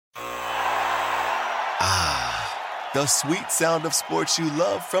The sweet sound of sports you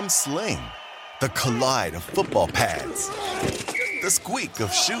love from Sling. The collide of football pads. The squeak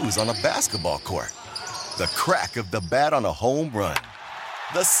of shoes on a basketball court. The crack of the bat on a home run.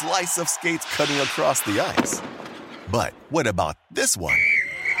 The slice of skates cutting across the ice. But what about this one?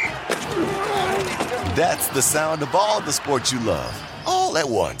 That's the sound of all the sports you love, all at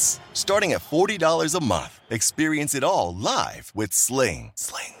once. Starting at $40 a month. Experience it all live with Sling.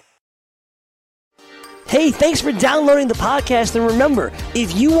 Hey, thanks for downloading the podcast. And remember,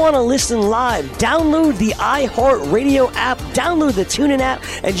 if you want to listen live, download the iHeartRadio app, download the TuneIn app,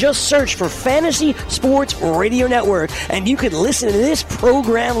 and just search for Fantasy Sports Radio Network, and you can listen to this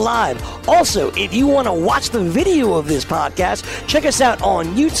program live. Also, if you want to watch the video of this podcast, check us out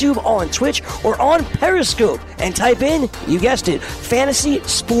on YouTube, on Twitch, or on Periscope, and type in, you guessed it, Fantasy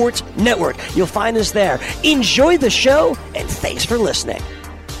Sports Network. You'll find us there. Enjoy the show, and thanks for listening.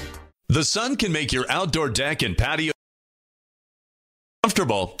 The sun can make your outdoor deck and patio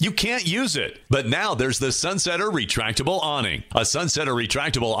comfortable. You can't use it. But now there's the Sunsetter Retractable Awning. A Sunsetter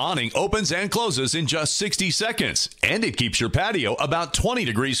Retractable Awning opens and closes in just 60 seconds. And it keeps your patio about 20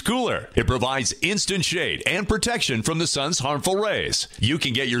 degrees cooler. It provides instant shade and protection from the sun's harmful rays. You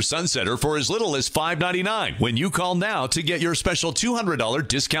can get your Sunsetter for as little as $5.99 when you call now to get your special $200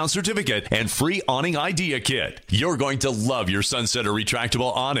 discount certificate and free awning idea kit. You're going to love your Sunsetter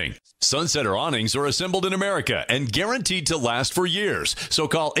Retractable Awning. Sunsetter awnings are assembled in America and guaranteed to last for years. So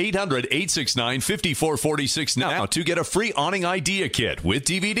call 800-869-5446 now to get a free awning idea kit with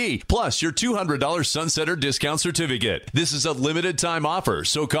DVD, plus your $200 Sunsetter discount certificate. This is a limited time offer,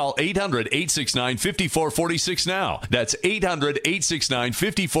 so call 800-869-5446 now. That's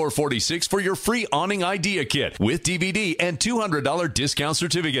 800-869-5446 for your free awning idea kit with DVD and $200 discount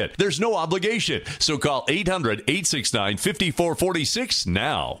certificate. There's no obligation, so call 800-869-5446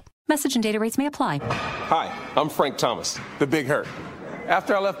 now. Message and data rates may apply. Hi, I'm Frank Thomas, the Big Hurt.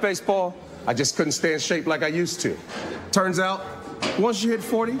 After I left baseball, I just couldn't stay in shape like I used to. Turns out, once you hit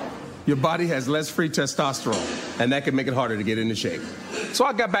 40, your body has less free testosterone, and that can make it harder to get into shape. So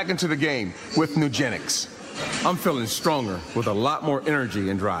I got back into the game with Nugenix. I'm feeling stronger with a lot more energy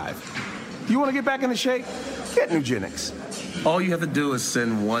and drive. You want to get back into shape? Get Nugenix. All you have to do is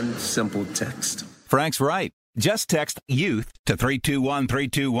send one simple text. Frank's right. Just text YOUTH to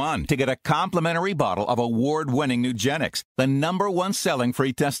 321321 to get a complimentary bottle of award-winning Nugenix, the #1 selling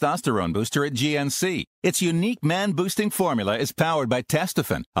free testosterone booster at GNC. Its unique man-boosting formula is powered by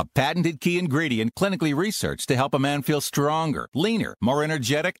Testofen, a patented key ingredient clinically researched to help a man feel stronger, leaner, more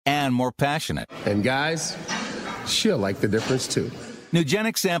energetic, and more passionate. And guys, she'll like the difference too.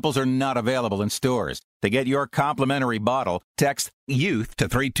 Nugenix samples are not available in stores. To get your complimentary bottle, text YOUTH to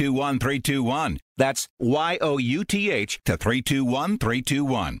 321321. That's YOUTH to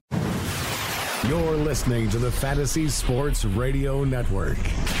 321321. You're listening to the Fantasy Sports Radio Network.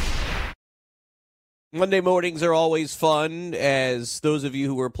 Monday mornings are always fun, as those of you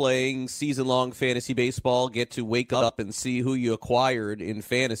who are playing season-long fantasy baseball get to wake up and see who you acquired in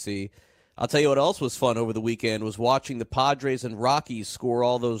fantasy. I'll tell you what else was fun over the weekend was watching the Padres and Rockies score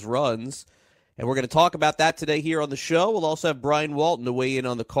all those runs. And we're going to talk about that today here on the show. We'll also have Brian Walton to weigh in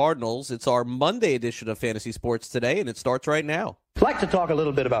on the Cardinals. It's our Monday edition of Fantasy Sports Today, and it starts right now. I'd like to talk a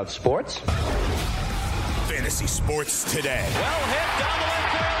little bit about sports. Fantasy Sports Today. Well hit down the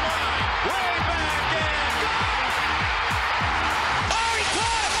left field line. Way back in. Oh, he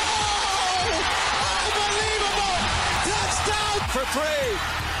caught it! Oh! Unbelievable! Touchdown for 3.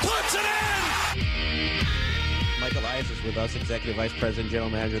 Puts it in! Mike Elias is with us, Executive Vice President, General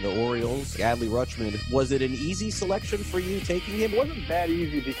Manager of the Orioles. Adley Rutschman, was it an easy selection for you taking him? It wasn't that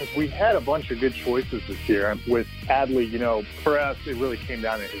easy because we had a bunch of good choices this year. And with Adley, for us, it really came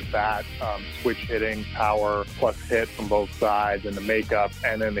down to his bat, switch hitting, power, plus hit from both sides, and the makeup.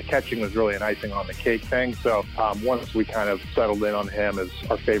 And then the catching was really an icing on the cake thing. So once we kind of settled in on him as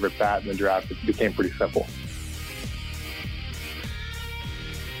our favorite bat in the draft, it became pretty simple.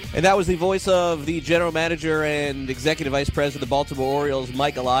 And that was the voice of the General Manager and Executive Vice President of the Baltimore Orioles,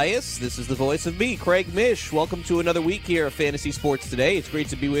 Mike Elias. This is the voice of me, Craig Mish. Welcome to another week here of Fantasy Sports Today. It's great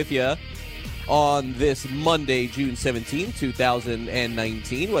to be with you on this Monday, June 17,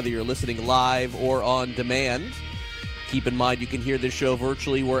 2019, whether you're listening live or on demand. Keep in mind you can hear this show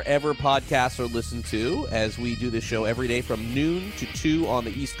virtually wherever podcasts are listened to, as we do this show every day from noon to 2 on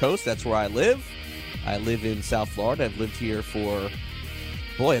the East Coast. That's where I live. I live in South Florida. I've lived here for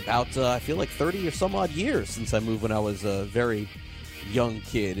about, I feel like 30 or some odd years since I moved when I was a very young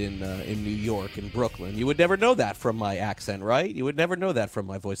kid in New York, in Brooklyn. You would never know that from my accent, right? You would never know that from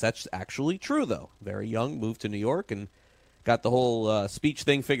my voice. That's actually true, though. Very young, moved to New York, and got the whole speech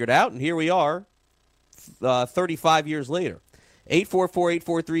thing figured out, and here we are, 35 years later.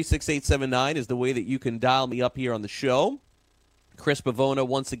 844-843-6879 is the way that you can dial me up here on the show. Chris Pavona,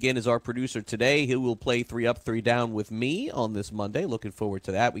 once again, is our producer today. He will play 3 Up, 3 Down with me on this Monday. Looking forward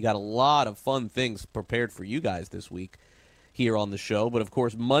to that. We got a lot of fun things prepared for you guys this week here on the show. But, of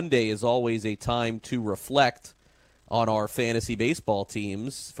course, Monday is always a time to reflect on our fantasy baseball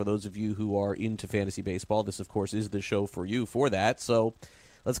teams. For those of you who are into fantasy baseball, this, of course, is the show for you for that. So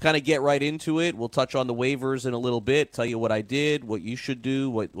let's kind of get right into it. We'll touch on the waivers in a little bit, tell you what I did, what you should do,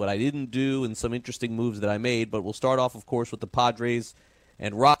 what I didn't do, and some interesting moves that I made. But we'll start off, of course, with the Padres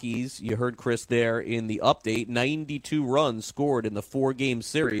and Rockies. You heard Chris there in the update. 92 runs scored in the 4-game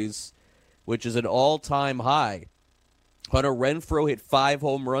series, which is an all-time high. Hunter Renfroe hit 5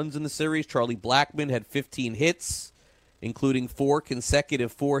 home runs in the series. Charlie Blackmon had 15 hits, including 4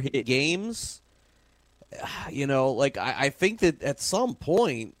 consecutive 4-hit games. You know, like, I think that at some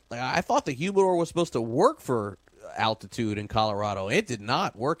point, I thought the humidor was supposed to work for altitude in Colorado. It did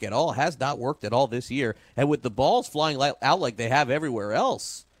not work at all, has not worked at all this year. And with the balls flying out like they have everywhere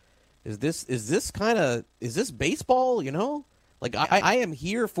else, is this baseball, you know? Like, I am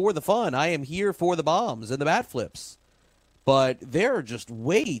here for the fun. I am here for the bombs and the bat flips. But there are just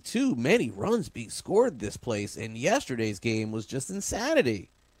way too many runs being scored this place, and yesterday's game was just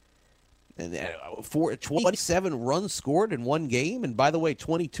insanity. And 27 runs scored in one game, and by the way,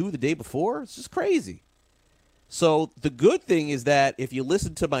 22 the day before. It's just crazy. So the good thing is that if you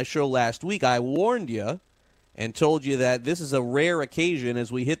listened to my show last week, I warned you and told you that this is a rare occasion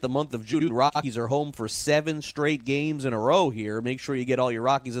as we hit the month of June. Rockies are home for 7 straight games in a row here. Make sure you get all your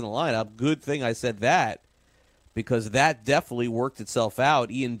Rockies in the lineup. Good thing I said that, because that definitely worked itself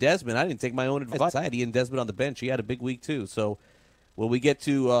out. Ian Desmond, I didn't take my own advice. I had Ian Desmond on the bench. He had a big week too. So when we get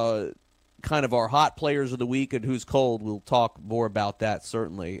to kind of our hot players of the week and who's cold, we'll talk more about that,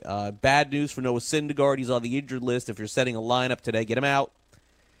 certainly. Bad news for Noah Syndergaard. He's on the injured list. If you're setting a lineup today, get him out.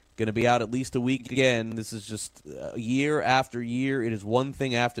 Going to be out at least a week again. This is just year after year. It is one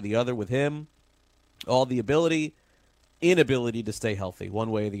thing after the other with him. All the inability to stay healthy one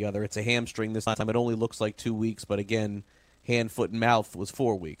way or the other. It's a hamstring this time. It only looks like 2 weeks, but again, hand, foot, and mouth was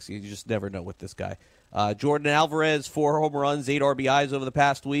 4 weeks. You just never know with this guy. Jordan Alvarez, 4 home runs, 8 RBIs over the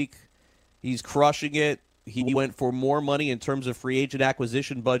past week. He's crushing it. He went for more money in terms of free agent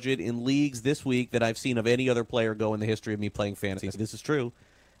acquisition budget in leagues this week than I've seen of any other player go in the history of me playing fantasy. This is true.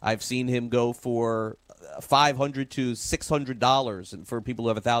 I've seen him go for $500 to $600, and for people who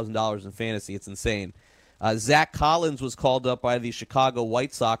have $1,000 in fantasy, it's insane. Zach Collins was called up by the Chicago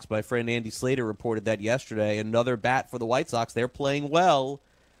White Sox. My friend Andy Slater reported that yesterday. Another bat for the White Sox. They're playing well.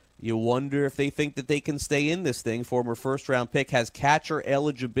 You wonder if they think that they can stay in this thing. Former first-round pick, has catcher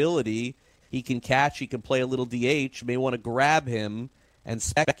eligibility. He can catch. He can play a little DH. May want to grab him and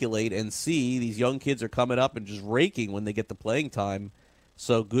speculate and see. These young kids are coming up and just raking when they get the playing time.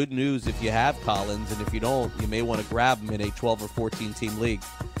 So good news if you have Collins, and if you don't, you may want to grab him in a 12 or 14-team league.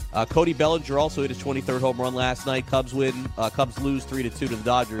 Cody Bellinger also hit his 23rd home run last night. Cubs win. Cubs lose 3-2 to the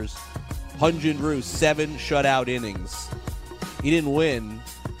Dodgers. Hyun-Jin Ryu, 7 shutout innings. He didn't win,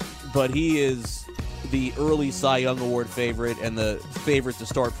 but he is the early Cy Young Award favorite and the favorite to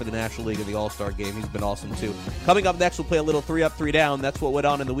start for the National League in the All-Star game. He's been awesome, too. Coming up next, we'll play a little 3 Up, 3 Down. That's what went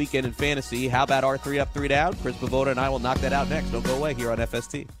on in the weekend in fantasy. How about our 3 Up, 3 Down? Chris Pavona and I will knock that out next. Don't go away here on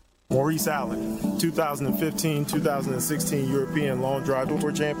FST. Maurice Allen, 2015-2016 European Long Drive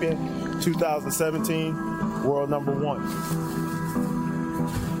Tour Champion, 2017 World Number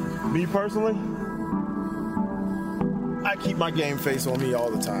 1. Me personally, I keep my game face on me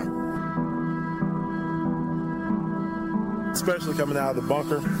all the time. Especially coming out of the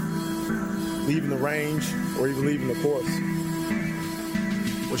bunker, leaving the range, or even leaving the course.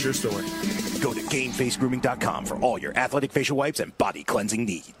 What's your story? Go to GameFaceGrooming.com for all your athletic facial wipes and body cleansing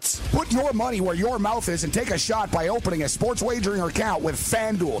needs. Put your money where your mouth is and take a shot by opening a sports wagering account with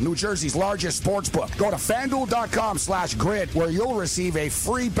FanDuel, New Jersey's largest sports book. Go to FanDuel.com/grid where you'll receive a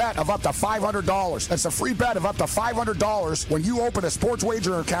free bet of up to $500. That's a free bet of up to $500 when you open a sports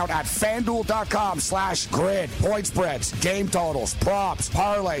wagering account at FanDuel.com/grid. Point spreads, game totals, props,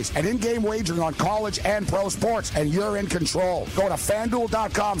 parlays, and in-game wagering on college and pro sports, and you're in control. Go to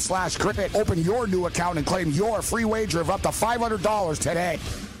FanDuel.com/grid. Open your new account and claim your free wager of up to $500 today.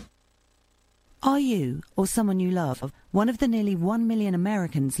 Are you, or someone you love, one of the nearly 1 million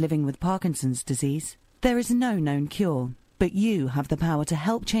Americans living with Parkinson's disease? There is no known cure, but you have the power to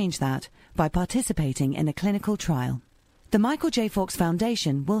help change that by participating in a clinical trial. The Michael J. Fox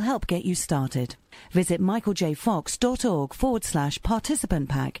Foundation will help get you started. Visit michaeljfox.org/participant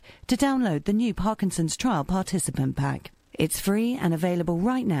pack to download the new Parkinson's Trial Participant Pack. It's free and available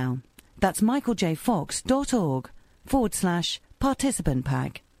right now. That's michaeljfox.org/participant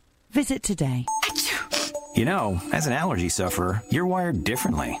pack. Visit today. You know, as an allergy sufferer, you're wired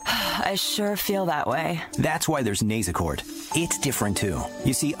differently. I sure feel that way. That's why there's Nasacort. It's different, too.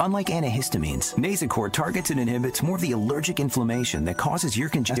 You see, unlike antihistamines, Nasacort targets and inhibits more of the allergic inflammation that causes ear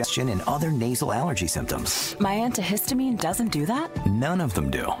congestion and other nasal allergy symptoms. My antihistamine doesn't do that? None of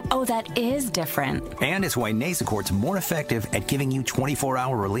them do. Oh, that is different. And it's why Nasacort's more effective at giving you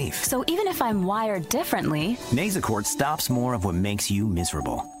 24-hour relief. So even if I'm wired differently... Nasacort stops more of what makes you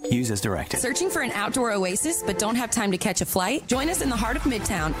miserable. Use as directed. Searching for an outdoor oasis but don't have time to catch a flight? Join us in the heart of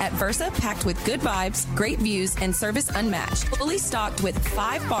Midtown at Versa, packed with good vibes, great views, and service unmatched. Fully stocked with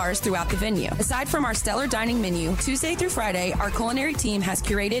 5 bars throughout the venue. Aside from our stellar dining menu, Tuesday through Friday, our culinary team has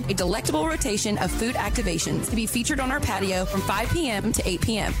curated a delectable rotation of food activations to be featured on our patio from 5 p.m. to 8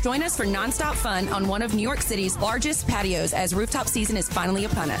 p.m. Join us for nonstop fun on one of New York City's largest patios as rooftop season is finally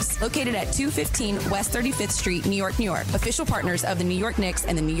upon us. Located at 215 West 35th Street, New York, New York. Official partners of the New York Knicks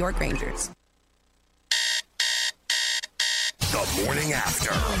and the New York Rangers. The morning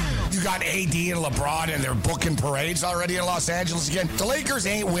after. You got AD and LeBron and they're booking parades already in Los Angeles again. The Lakers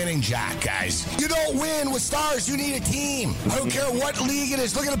ain't winning jack, guys. You don't win with stars. You need a team. I don't care what league it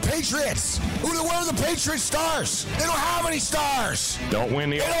is. Look at the Patriots. Where are the Patriots stars? They don't have any stars. Don't win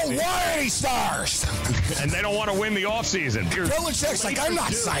the They don't want any stars. And they don't want to win the offseason. Belichick's like, I'm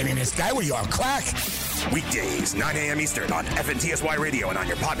not signing this guy. What are you on crack? Weekdays, 9 a.m. Eastern on FNTSY Radio and on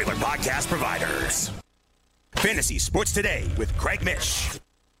your popular podcast providers. Fantasy Sports Today with Craig Mish.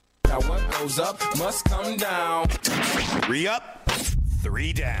 Now what goes up must come down. 3 up,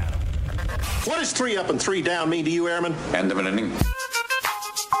 3 down. What does 3 up and 3 down mean to you, Airman? End of an inning.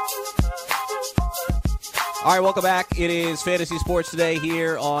 All right, welcome back. It is Fantasy Sports Today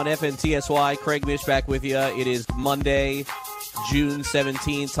here on FNTSY. Craig Mish back with you. It is Monday, June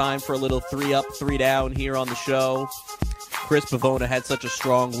 17th. Time for a little 3 up, 3 down here on the show. Chris Pavona had such a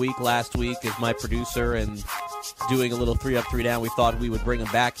strong week last week as my producer, and doing a little 3 up, 3 down, we thought we would bring him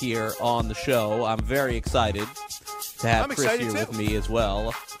back here on the show. I'm very excited to have Chris here with me as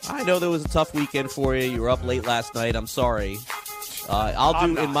well. I know there was a tough weekend for you. You were up late last night. I'm sorry. I'll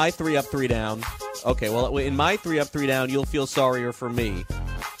do in my 3 up, 3 down. Okay, well, in my 3 up, 3 down, you'll feel sorrier for me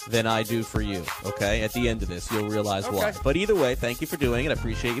than I do for you, okay? At the end of this, you'll realize why. But either way, thank you for doing it. I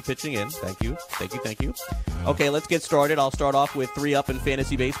appreciate you pitching in. Thank you. Okay, let's get started. I'll start off with 3 up in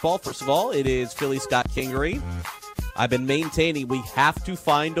fantasy baseball. First of all, it is Philly Scott Kingery. I've been maintaining we have to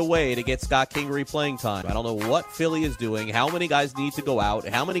find a way to get Scott Kingery playing time. I don't know what Philly is doing, how many guys need to go out,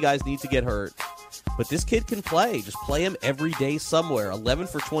 how many guys need to get hurt. But this kid can play. Just play him every day somewhere. 11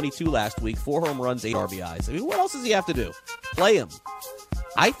 for 22 last week, 4 home runs, 8 RBIs. I mean, what else does he have to do? Play him.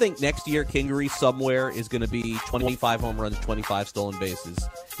 I think next year Kingery somewhere is going to be 25 home runs, 25 stolen bases.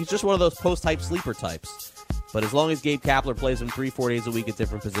 He's just one of those post-hype sleeper types. But as long as Gabe Kapler plays him 3-4 days a week at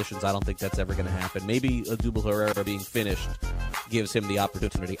different positions, I don't think that's ever going to happen. Maybe Odubel Herrera being finished gives him the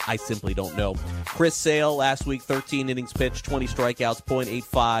opportunity. I simply don't know. Chris Sale last week, 13 innings pitched, 20 strikeouts,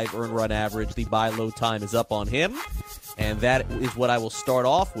 .85 earned run average. The buy low time is up on him. And that is what I will start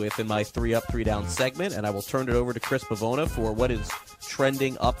off with in my 3 up, 3 down segment. And I will turn it over to Chris Pavona for what is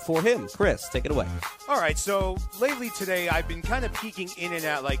trending up for him. Chris, take it away. All right, so lately today I've been kind of peeking in and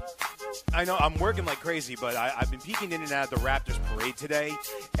out. Like, I know I'm working like crazy, but I've been peeking in and out of the Raptors parade today.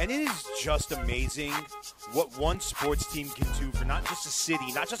 And it is just amazing what one sports team can do for not just a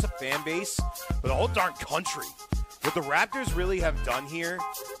city, not just a fan base, but a whole darn country. What the Raptors really have done here,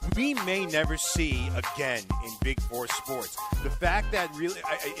 we may never see again in Big Four sports. The fact that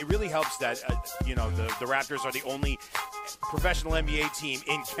it really helps that the Raptors are the only professional NBA team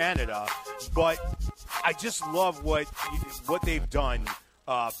in Canada, but I just love what they've done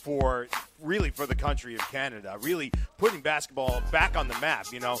for the country of Canada, really putting basketball back on the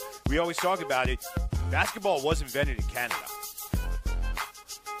map. You know, we always talk about it. Basketball was invented in Canada.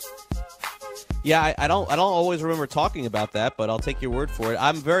 Yeah, I don't always remember talking about that, but I'll take your word for it.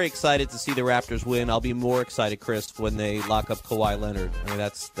 I'm very excited to see the Raptors win. I'll be more excited, Chris, when they lock up Kawhi Leonard. I mean,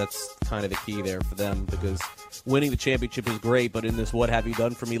 that's kind of the key there for them, because winning the championship is great, but in this what have you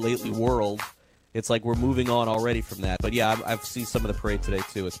done for me lately world, it's like we're moving on already from that. But yeah, I've seen some of the parade today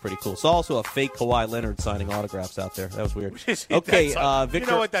too. It's pretty cool. Saw also a fake Kawhi Leonard signing autographs out there. That was weird. Okay, Victor. You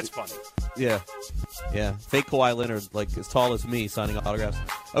know what? That's funny. Yeah. Fake Kawhi Leonard, like as tall as me, signing autographs.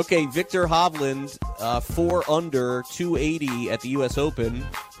 Okay, Victor Hovland, 4 under, 280 at the U.S. Open.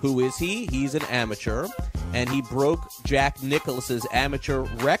 Who is he? He's an amateur, and he broke Jack Nicklaus's amateur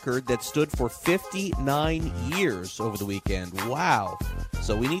record that stood for 59 years over the weekend. Wow. So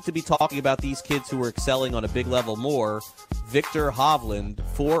So we need to be talking about these kids who are excelling on a big level more. Victor Hovland,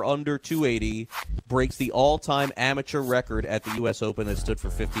 4 under 280, breaks the all-time amateur record at the U.S. Open that stood for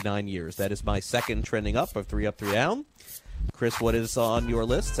 59 years. That is my second trending up of 3 Up, 3 Down. Chris, what is on your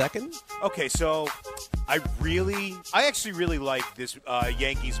list second? Okay, so I actually really like this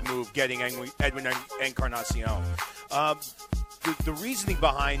Yankees move getting Edwin Encarnacion. The reasoning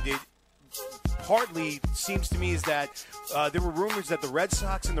behind it partly seems to me is that there were rumors that the Red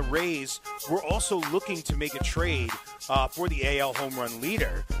Sox and the Rays were also looking to make a trade for the AL home run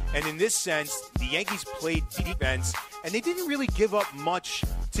leader. And in this sense, the Yankees played defense, and they didn't really give up much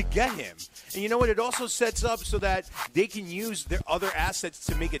to get him. And you know what? It also sets up so that they can use their other assets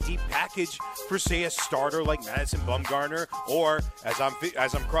to make a deep package for, say, a starter like Madison Bumgarner or, as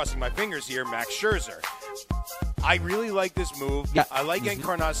I'm crossing my fingers here, Max Scherzer. I really like this move. Yeah. I like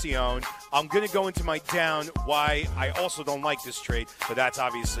Encarnacion. I'm going to go into my down why I also don't like this trade, but that's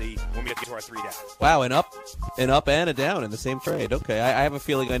obviously when we get to our 3 down. Wow, an up and a down in the same trade. Okay, I have a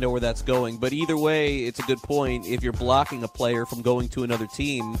feeling I know where that's going, but either way, it's a good point. If you're blocking a player from going to another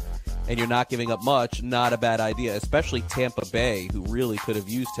team and you're not giving up much, not a bad idea, especially Tampa Bay, who really could have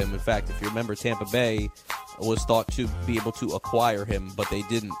used him. In fact, if you remember, Tampa Bay was thought to be able to acquire him, but they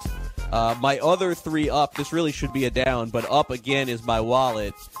didn't. My other 3 up, this really should be a down, but up again is my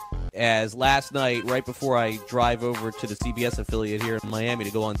wallet. As last night, right before I drive over to the CBS affiliate here in Miami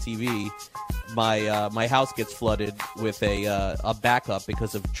to go on TV, my house gets flooded with a backup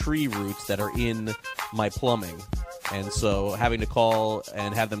because of tree roots that are in my plumbing. And so having to call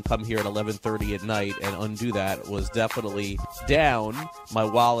and have them come here at 11:30 at night and undo that was definitely down. My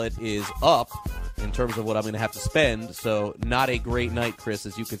wallet is up in terms of what I'm going to have to spend. So not a great night, Chris,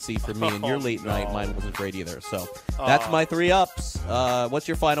 as you could see for me. And your late night, mine wasn't great either. So that's my 3 ups. What's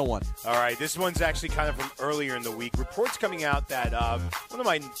your final one? All right, this one's actually kind of from earlier in the week. Reports coming out that one of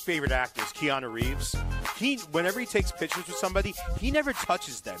my favorite actors, Keanu Reeves, whenever he takes pictures with somebody, he never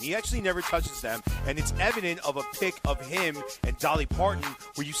touches them. He actually never touches them. And it's evident of a pic of him and Dolly Parton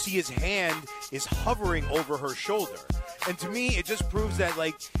where you see his hand is hovering over her shoulder. And to me, it just proves that,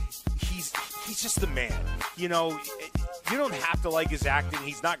 like, he's just the man. You know, you don't have to like his acting.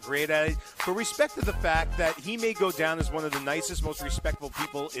 He's not great at it. But respect to the fact that he may go down as one of the nicest, most respectful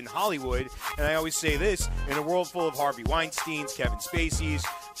people in Hollywood. And I always say this, in a world full of Harvey Weinsteins, Kevin Spaceys,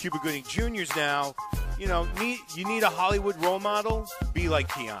 Cuba Gooding Jr.'s now, you know, you need a Hollywood role model. Be like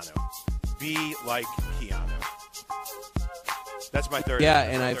Keanu. Be like Keanu. That's my third. Yeah,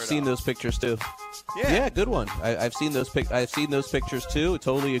 and I've seen those pictures too. Yeah, good one. I've seen those pictures too.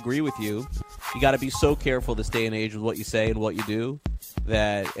 Totally agree with you. You got to be so careful this day and age with what you say and what you do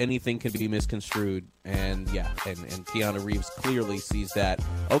that anything can be misconstrued. And and Keanu Reeves clearly sees that.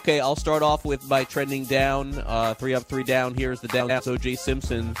 Okay, I'll start off with my trending down. 3 up, 3 down. Here's the down. O.J.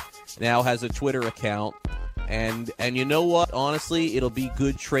 Simpson now has a Twitter account. And you know what? Honestly, it'll be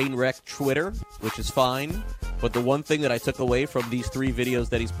good train wreck Twitter, which is fine. But the one thing that I took away from these 3 videos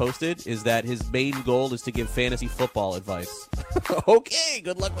that he's posted is that his main goal is to give fantasy football advice. Okay,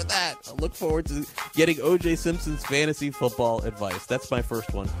 good luck with that. I look forward to getting O.J. Simpson's fantasy football advice. That's my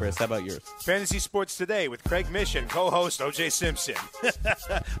first one, Chris. How about yours? Fantasy Sports Today with Craig Mission, co-host O.J. Simpson.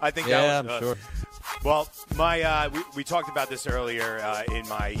 I think that was I'm sure. Well, we talked about this earlier in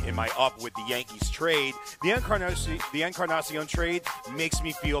my up with the Yankees trade. The Encarnacion trade makes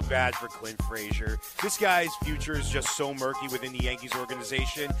me feel bad for Clint Frazier. This guy's future is just so murky within the Yankees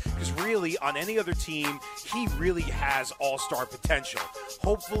organization because really on any other team, he really has all-star potential.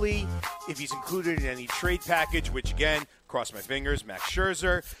 Hopefully, if he's included in any trade package, which again, cross my fingers, Max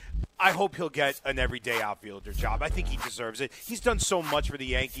Scherzer, I hope he'll get an everyday outfielder job. I think he deserves it. He's done so much for the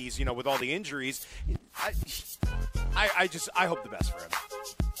Yankees, you know, with all the injuries. I hope the best for him.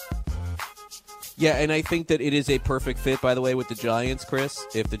 Yeah, and I think that it is a perfect fit, by the way, with the Giants, Chris.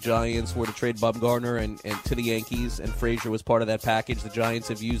 If the Giants were to trade Bumgarner and to the Yankees and Frazier was part of that package, the Giants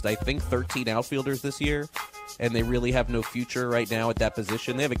have used, I think, 13 outfielders this year, and they really have no future right now at that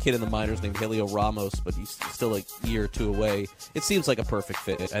position. They have a kid in the minors named Helio Ramos, but he's still a year or 2 away. It seems like a perfect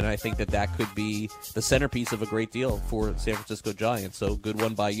fit, and I think that could be the centerpiece of a great deal for San Francisco Giants. So good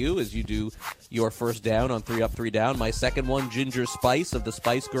one by you as you do your first down on 3 Up, 3 Down. My second one, Ginger Spice of the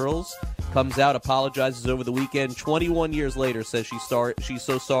Spice Girls, comes out, apologizes over the weekend. 21 years later, says she's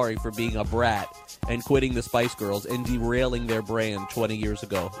so sorry for being a brat and quitting the Spice Girls and derailing their brand 20 years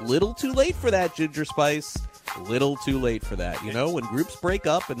ago. Little too late for that, Ginger Spice. Little too late for that. You know, when groups break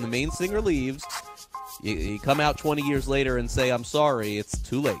up and the main singer leaves, you come out 20 years later and say, I'm sorry, it's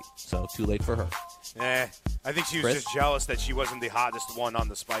too late. So too late for her. I think she was just jealous that she wasn't the hottest one on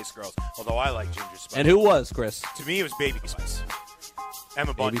the Spice Girls, although I like Ginger Spice. And who was, Chris? To me, it was Baby Spice.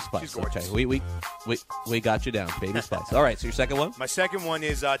 Emma Bundy. Baby Spice. She's gorgeous. Okay, we got you down. Baby Spice. All right, so your second one? My second one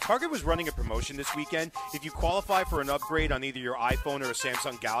is Target was running a promotion this weekend. If you qualify for an upgrade on either your iPhone or a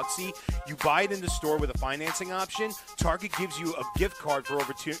Samsung Galaxy, you buy it in the store with a financing option. Target gives you a gift card for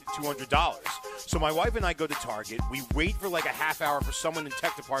over $200. So my wife and I go to Target. We wait for like a half hour for someone in the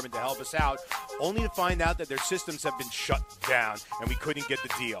tech department to help us out, only to find out that their systems have been shut down and we couldn't get the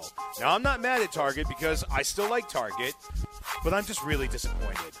deal. Now, I'm not mad at Target because I still like Target, but I'm just really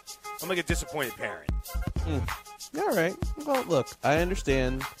disappointed. I'm like a disappointed parent. All right. Well, look, I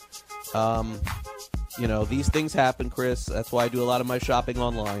understand. These things happen, Chris. That's why I do a lot of my shopping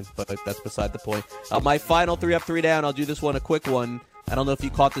online, but that's beside the point. My final 3 up, 3 down. I'll do this one, a quick one. I don't know if you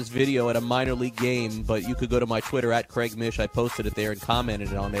caught this video at a minor league game, but you could go to my Twitter at Craig Mish. I posted it there and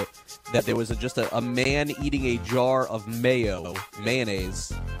commented on it, that there was just a man eating a jar of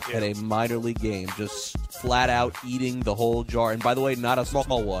mayonnaise at a minor league game, just flat out eating the whole jar. And by the way, not a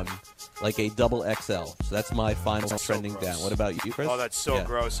small one, like a double XL. So that's my final trending down. What about you, Chris? Oh, that's so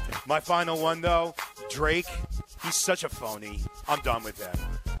gross. My final one, though, Drake, he's such a phony. I'm done with him.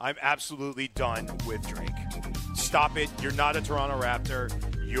 I'm absolutely done with Drake. Stop it. You're not a Toronto Raptor.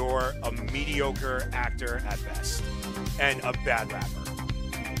 You're a mediocre actor at best and a bad rapper.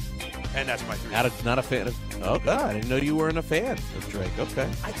 And that's my 3. Not a fan of... Oh, God. I didn't know you weren't a fan of Drake. Okay.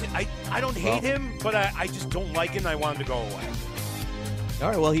 I don't hate him, but I just don't like him. I want him to go away. All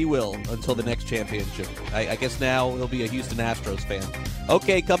right, well, he will until the next championship. I guess now he'll be a Houston Astros fan.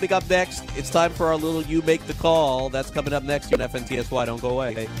 Okay, coming up next, it's time for our little You Make the Call. That's coming up next on FNTSY. Don't go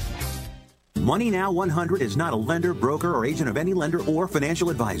away. Money Now 100 is not a lender, broker, or agent of any lender or financial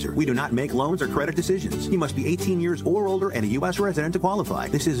advisor. We do not make loans or credit decisions. You must be 18 years or older and a U.S. resident to qualify.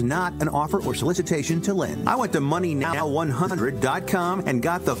 This is not an offer or solicitation to lend. I went to MoneyNow100.com and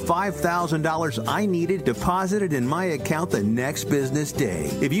got the $5,000 I needed deposited in my account the next business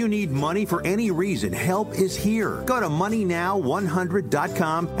day. If you need money for any reason, help is here. Go to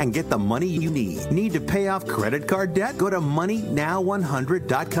MoneyNow100.com and get the money you need. Need to pay off credit card debt? Go to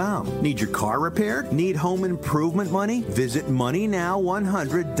MoneyNow100.com. Need your car repaired? Need home improvement money? Visit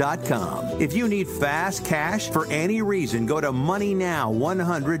MoneyNow100.com. If you need fast cash for any reason, go to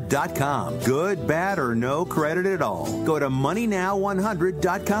MoneyNow100.com. Good, bad, or no credit at all. Go to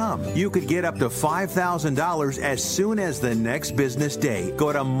MoneyNow100.com. You could get up to $5,000 as soon as the next business day.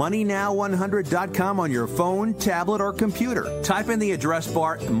 Go to MoneyNow100.com on your phone, tablet, or computer. Type in the address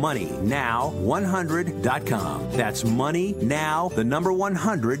bar MoneyNow100.com. That's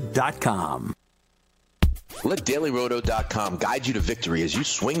MoneyNow100.com. Let DailyRoto.com guide you to victory as you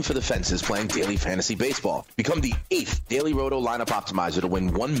swing for the fences playing daily fantasy baseball. Become the 8th Daily Roto lineup optimizer to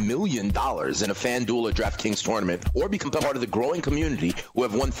win $1 million in a FanDuel or DraftKings tournament, or become part of the growing community who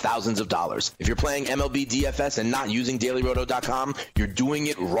have won thousands of dollars. If you're playing MLB DFS and not using DailyRoto.com, you're doing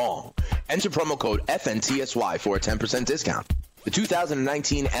it wrong. Enter promo code FNTSY for a 10% discount. The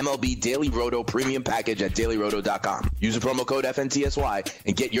 2019 MLB Daily Roto Premium Package at DailyRoto.com. Use the promo code FNTSY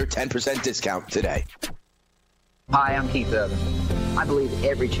and get your 10% discount today. Hi, I'm Keith Urban. I believe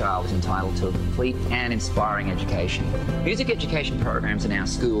every child is entitled to a complete and inspiring education. Music education programs in our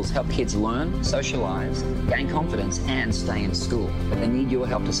schools help kids learn, socialize, gain confidence, and stay in school. But they need your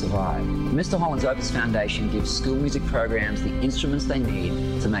help to survive. Mr. Holland's Opus Foundation gives school music programs the instruments they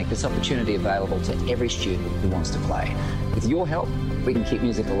need to make this opportunity available to every student who wants to play. With your help, we can keep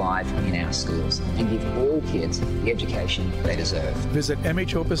music alive in our schools and give all kids the education they deserve. Visit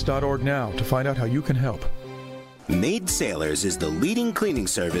mhopus.org now to find out how you can help. Maid Sailors is the leading cleaning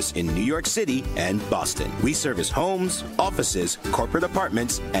service in New York City and Boston. We service homes, offices, corporate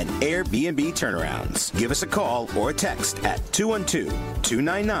apartments, and Airbnb turnarounds. Give us a call or a text at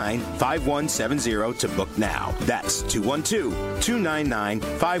 212-299-5170 to book now. That's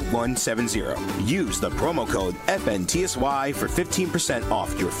 212-299-5170. Use the promo code FNTSY for 15%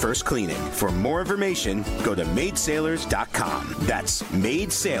 off your first cleaning. For more information, go to maidsailors.com. That's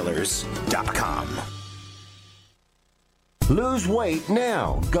maidsailors.com. Lose weight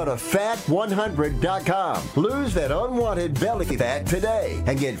now. Go to fat100.com. Lose that unwanted belly fat today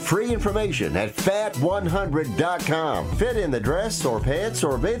and get free information at fat100.com. Fit in the dress or pants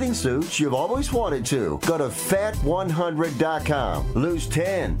or bathing suits you've always wanted to. Go to fat100.com. Lose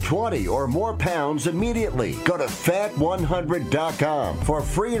 10, 20, or more pounds immediately. Go to fat100.com. For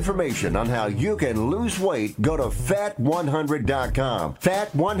free information on how you can lose weight, go to fat100.com.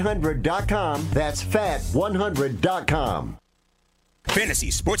 Fat100.com. That's fat100.com. Fantasy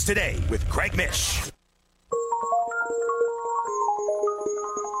Sports Today with Craig Mish.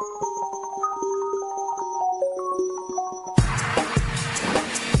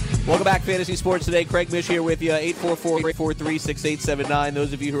 Welcome back, Fantasy Sports Today. Craig Mish here with you, 844-843-6879.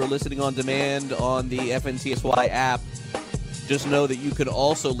 Those of you who are listening on demand on the FNTSY app, just know that you can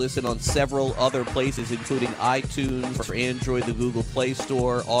also listen on several other places, including iTunes for Android, the Google Play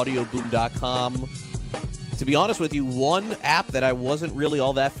Store, audioboom.com. To be honest with you, one app that I wasn't really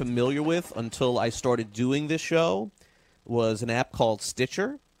all that familiar with until I started doing this show was an app called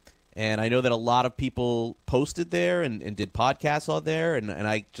Stitcher. And I know that a lot of people posted there and did podcasts on there, and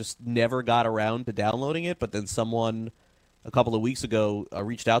I just never got around to downloading it. But then someone a couple of weeks ago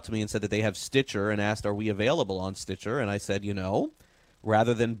reached out to me and said that they have Stitcher and asked, are we available on Stitcher? And I said,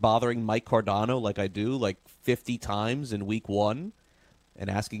 rather than bothering Mike Cardano like I do like 50 times in week one and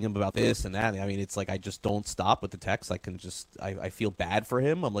asking him about this and that, I mean, it's like I just don't stop with the text. I feel bad for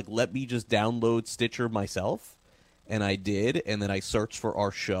him. I'm like, let me just download Stitcher myself. And I did, and then I searched for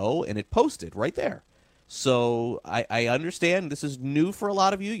our show, and it posted right there. So I understand this is new for a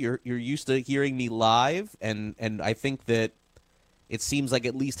lot of you. You're used to hearing me live, and I think that it seems like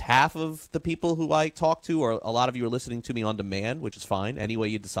at least half of the people who I talk to, or a lot of you are listening to me on demand, which is fine. Any way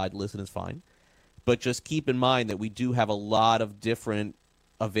you decide to listen is fine. But just keep in mind that we do have a lot of different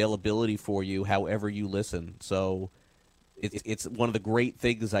availability for you however you listen. So it's one of the great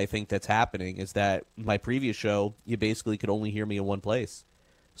things I think that's happening is that my previous show, you basically could only hear me in one place.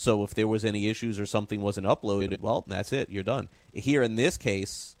 So if there was any issues or something wasn't uploaded, well, that's it. You're done. Here in this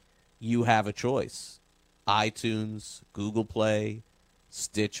case, you have a choice. iTunes, Google Play,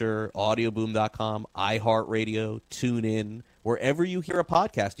 Stitcher, audioboom.com, iHeartRadio, TuneIn. Wherever you hear a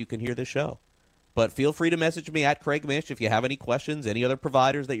podcast, you can hear this show. But feel free to message me at Craig Mish if you have any questions, any other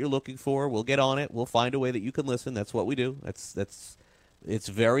providers that you're looking for. We'll get on it. We'll find a way that you can listen. That's what we do. It's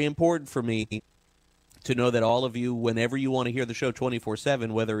very important for me to know that all of you, whenever you want to hear the show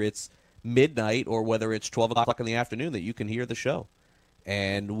 24/7, whether it's midnight or whether it's 12 o'clock in the afternoon, that you can hear the show.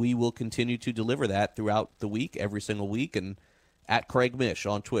 And we will continue to deliver that throughout the week, every single week. And at Craig Mish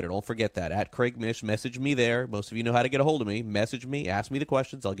on Twitter. Don't forget that. At Craig Mish. Message me there. Most of you know how to get a hold of me. Message me. Ask me the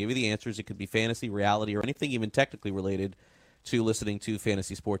questions. I'll give you the answers. It could be fantasy, reality, or anything even technically related to listening to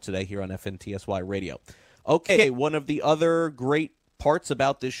Fantasy Sports Today here on FNTSY Radio. Okay, one of the other great parts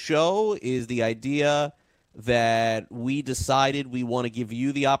about this show is the idea that we decided we want to give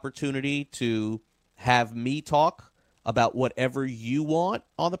you the opportunity to have me talk about whatever you want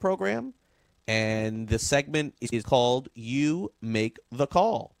on the program. And the segment is called You Make the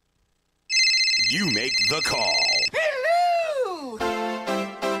Call. You make the call. Hello!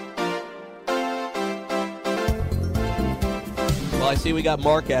 Well, I see we got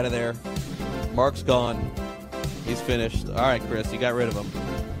Mark out of there. Mark's gone. He's finished. All right, Chris, you got rid of him.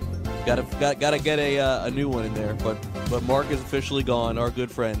 Got to get a new one in there. But Mark is officially gone, our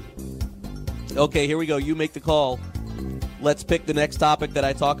good friend. Okay, here we go. You make the call. Let's pick the next topic that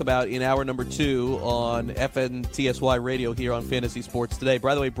I talk about in hour number 2 on FNTSY Radio here on Fantasy Sports Today.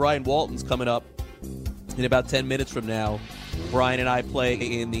 By the way, Brian Walton's coming up in about 10 minutes from now. Brian and I play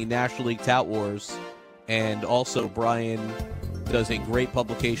in the National League Tout Wars, and also Brian does a great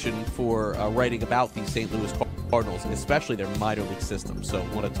publication for writing about the St. Louis Cardinals, especially their minor league system. So I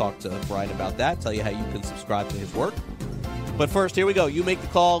want to talk to Brian about that, tell you how you can subscribe to his work. But first, here we go. You make the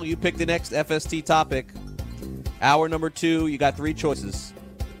call. You pick the next FST topic. Hour number 2, you got 3 choices.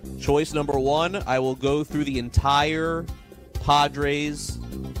 Choice number 1, I will go through the entire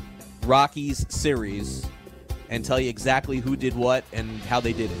Padres-Rockies series and tell you exactly who did what and how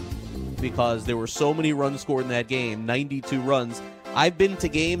they did it. Because there were so many runs scored in that game, 92 runs. I've been to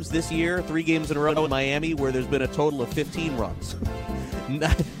games this year, 3 games in a row in Miami, where there's been a total of 15 runs.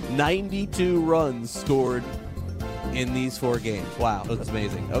 92 runs scored in these 4 games. Wow, that's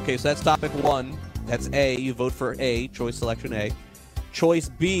amazing. Okay, so that's topic 1. That's A. You vote for A, choice selection A. Choice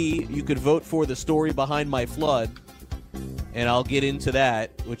B, you could vote for the story behind my flood, and I'll get into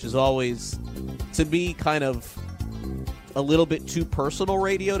that, which is always, to me, kind of a little bit too personal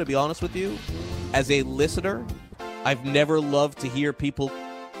radio, to be honest with you. As a listener, I've never loved to hear people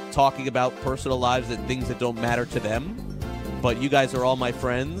talking about personal lives and things that don't matter to them, but you guys are all my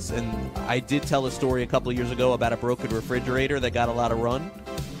friends, and I did tell a story a couple of years ago about a broken refrigerator that got a lot of run.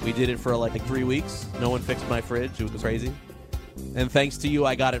 We did it for like 3 weeks. No one fixed my fridge. It was crazy. And thanks to you,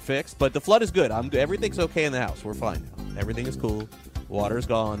 I got it fixed. But the flood is good. Everything's okay in the house. We're fine now. Everything is cool. Water's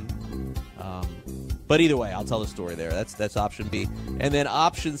gone. But either way, I'll tell the story there. That's option B. And then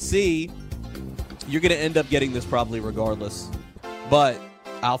option C, you're going to end up getting this probably regardless. But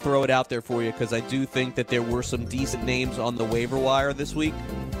I'll throw it out there for you because I do think that there were some decent names on the waiver wire this week.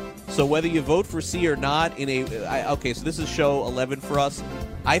 So whether you vote for C or not, okay, so this is show 11 for us.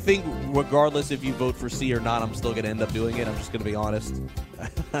 I think regardless if you vote for C or not, I'm still going to end up doing it. I'm just going to be honest.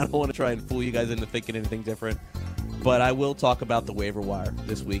 I don't want to try and fool you guys into thinking anything different. But I will talk about the waiver wire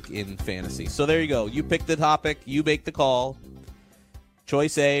this week in fantasy. So there you go. You pick the topic. You make the call.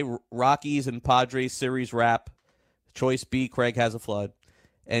 Choice A, Rockies and Padres series wrap. Choice B, Craig has a flood.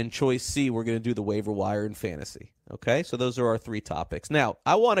 And choice C, we're going to do the waiver wire in fantasy. Okay, so those are our three topics. Now,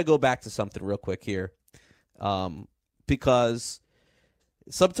 I want to go back to something real quick here because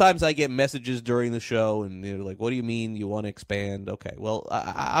sometimes I get messages during the show and they're like, what do you mean you want to expand? Okay, well,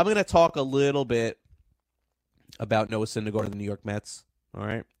 I'm going to talk a little bit about Noah Syndergaard and the New York Mets. All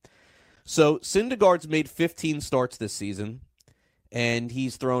right, so Syndergaard's made 15 starts this season. And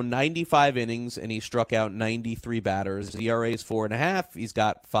he's thrown 95 innings, and he struck out 93 batters. His ERA is 4.5. He's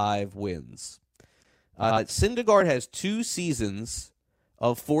got 5 wins. Syndergaard has 2 seasons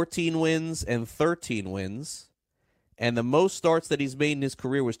of 14 wins and 13 wins. And the most starts that he's made in his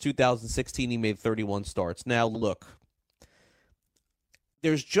career was 2016. He made 31 starts. Now, look,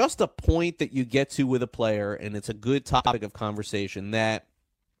 there's just a point that you get to with a player, and it's a good topic of conversation, that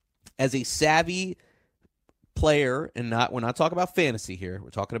as a savvy player, and we're not talking about fantasy here. We're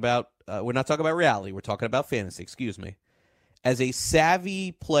not talking about reality. We're talking about fantasy. Excuse me. As a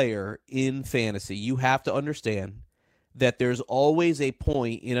savvy player in fantasy, you have to understand that there's always a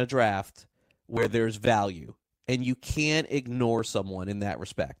point in a draft where there's value, and you can't ignore someone in that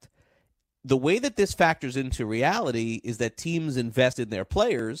respect. The way that this factors into reality is that teams invest in their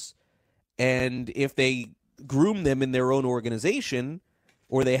players, and if they groom them in their own organization,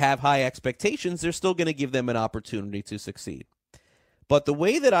 or they have high expectations, they're still going to give them an opportunity to succeed. But the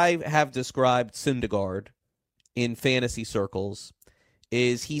way that I have described Syndergaard in fantasy circles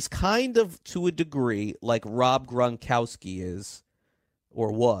is he's kind of, to a degree, like Rob Gronkowski is,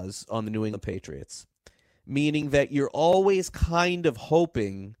 or was, on the New England Patriots. Meaning that you're always kind of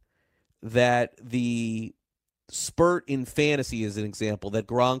hoping that the spurt in fantasy, as an example, that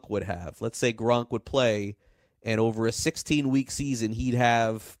Gronk would have. Let's say Gronk would play, and over a 16-week season, he'd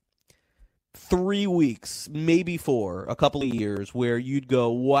have 3 weeks, maybe 4, a couple of years, where you'd go,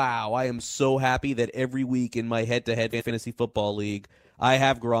 wow, I am so happy that every week in my head-to-head fantasy football league, I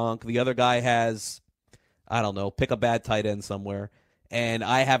have Gronk. The other guy has, I don't know, pick a bad tight end somewhere, and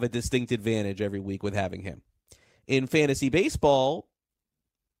I have a distinct advantage every week with having him. In fantasy baseball,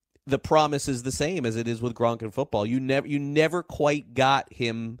 the promise is the same as it is with Gronk in football. You never quite got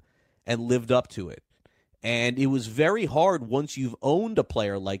him and lived up to it. And it was very hard once you've owned a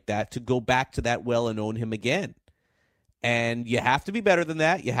player like that to go back to that well and own him again. And you have to be better than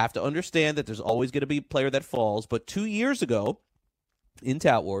that. You have to understand that there's always going to be a player that falls. But 2 years ago, in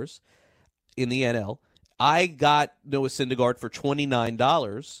Tout Wars, in the NL, I got Noah Syndergaard for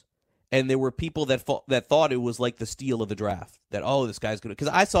 $29, and there were people that thought it was like the steal of the draft. That, oh, this guy's going to...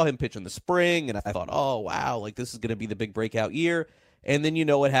 Because I saw him pitch in the spring, and I thought, oh, wow, like this is going to be the big breakout year. And then you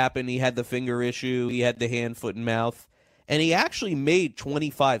know what happened. He had the finger issue. He had the hand, foot, and mouth. And he actually made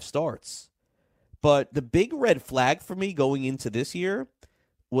 25 starts. But the big red flag for me going into this year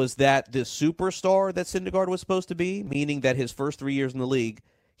was that the superstar that Syndergaard was supposed to be, meaning that his first 3 years in the league,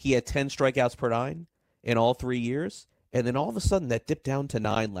 he had 10 strikeouts per 9 in all 3 years. And then all of a sudden that dipped down to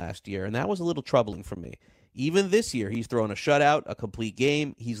 9 last year. And that was a little troubling for me. Even this year, he's thrown a shutout, a complete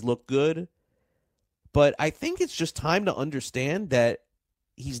game. He's looked good. But I think it's just time to understand that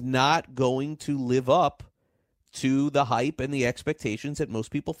he's not going to live up to the hype and the expectations that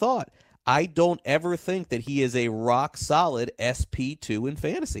most people thought. I don't ever think that he is a rock-solid SP2 in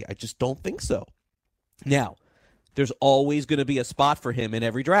fantasy. I just don't think so. Now, there's always going to be a spot for him in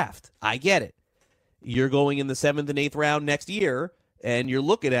every draft. I get it. You're going in the 7th and 8th round next year, and you're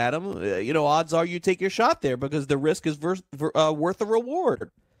looking at him. Odds are you take your shot there because the risk is worth the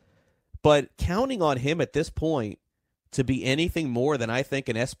reward. But counting on him at this point to be anything more than, I think,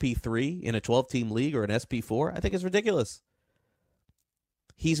 an SP3 in a 12-team league or an SP4, I think is ridiculous.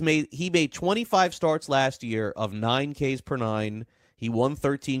 He made 25 starts last year of 9 Ks per 9. He won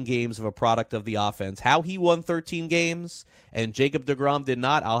 13 games of a product of the offense. How he won 13 games and Jacob deGrom did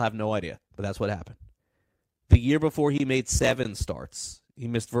not, I'll have no idea. But that's what happened. The year before, he made 7 starts. He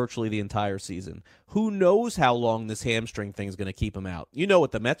missed virtually the entire season. Who knows how long this hamstring thing is going to keep him out? You know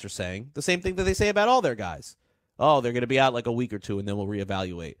what the Mets are saying. The same thing that they say about all their guys. Oh, they're going to be out like a week or two, and then we'll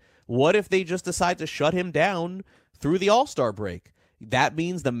reevaluate. What if they just decide to shut him down through the All-Star break? That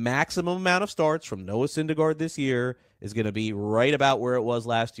means the maximum amount of starts from Noah Syndergaard this year is going to be right about where it was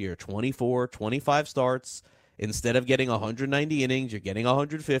last year, 24, 25 starts. Instead of getting 190 innings, you're getting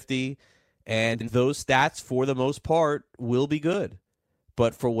 150, and those stats, for the most part, will be good.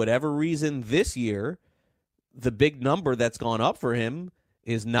 But for whatever reason this year, the big number that's gone up for him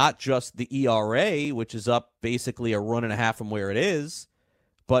is not just the ERA, which is up basically a run and a half from where it is,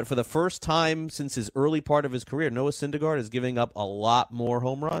 but for the first time since his early part of his career, Noah Syndergaard is giving up a lot more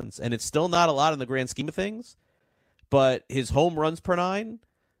home runs. And it's still not a lot in the grand scheme of things, but his home runs per nine,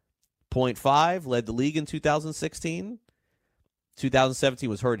 0.5, led the league in 2016. 2017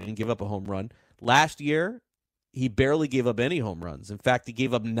 was hurt. He didn't give up a home run. Last year, he barely gave up any home runs. In fact, he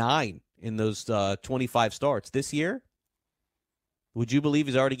gave up 9 in those 25 starts. This year, would you believe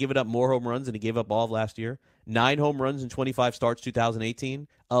he's already given up more home runs than he gave up all of last year? 9 home runs in 25 starts 2018,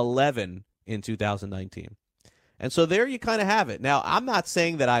 11 in 2019. And so there you kind of have it. Now, I'm not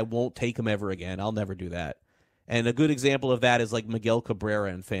saying that I won't take him ever again. I'll never do that. And a good example of that is like Miguel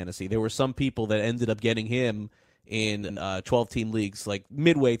Cabrera in fantasy. There were some people that ended up getting him in 12-team leagues like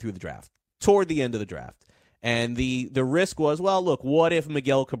midway through the draft, toward the end of the draft. And the risk was, well, look, what if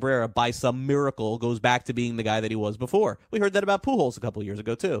Miguel Cabrera, by some miracle, goes back to being the guy that he was before? We heard that about Pujols a couple of years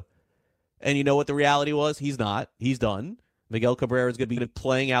ago, too. And you know what the reality was? He's not. He's done. Miguel Cabrera is going to be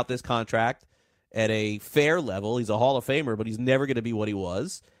playing out this contract at a fair level. He's a Hall of Famer, but he's never going to be what he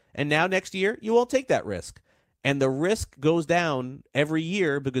was. And now next year, you won't take that risk. And the risk goes down every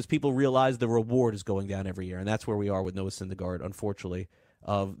year because people realize the reward is going down every year. And that's where we are with Noah Syndergaard, unfortunately,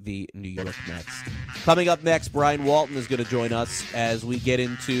 of the New York Mets. Coming up next, Brian Walton is going to join us as we get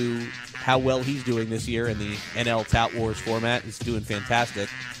into how well he's doing this year in the NL Tout Wars format. He's doing fantastic.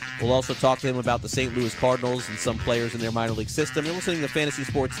 We'll also talk to him about the St. Louis Cardinals and some players in their minor league system. You're listening to Fantasy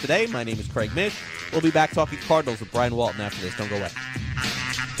Sports Today. My name is Craig Mish. We'll be back talking Cardinals with Brian Walton after this. Don't go away.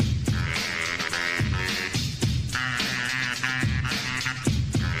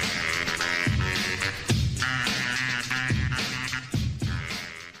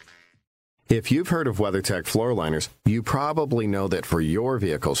 If you've heard of WeatherTech floor liners, you probably know that for your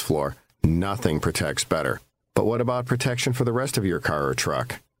vehicle's floor, nothing protects better. But what about protection for the rest of your car or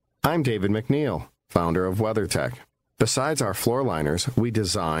truck? I'm David McNeil, founder of WeatherTech. Besides our floor liners, we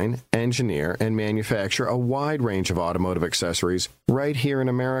design, engineer, and manufacture a wide range of automotive accessories right here in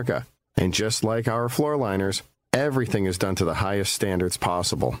America. And just like our floor liners, everything is done to the highest standards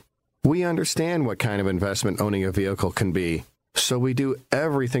possible. We understand what kind of investment owning a vehicle can be, so we do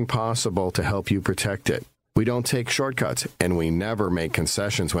everything possible to help you protect it. We don't take shortcuts, and we never make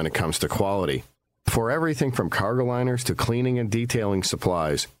concessions when it comes to quality. For everything from cargo liners to cleaning and detailing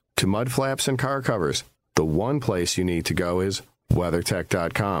supplies to mud flaps and car covers, the one place you need to go is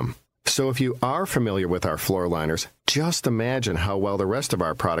WeatherTech.com. So if you are familiar with our floor liners, just imagine how well the rest of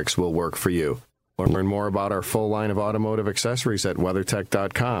our products will work for you. Learn more about our full line of automotive accessories at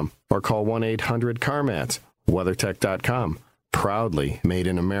WeatherTech.com or call 1-800-CarMats. WeatherTech.com. Proudly made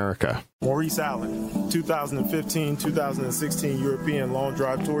in America. Maurice Allen, 2015-2016 European Long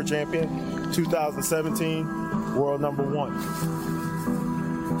Drive Tour champion, 2017 world number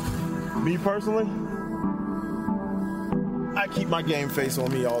 1. Me personally, I keep my game face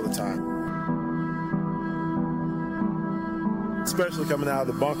on me all the time. Especially coming out of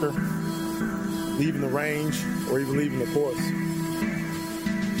the bunker, leaving the range, or even leaving the course.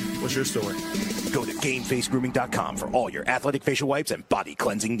 What's your story? Go to GameFaceGrooming.com for all your athletic facial wipes and body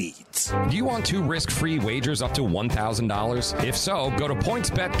cleansing needs. Do you want 2 risk-free wagers up to $1,000? If so, go to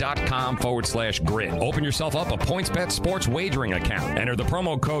PointsBet.com/grid. Open yourself up a PointsBet sports wagering account. Enter the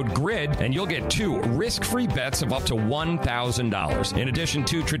promo code GRID, and you'll get 2 risk-free bets of up to $1,000. In addition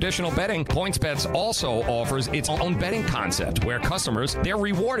to traditional betting, PointsBet also offers its own betting concept, where customers, they're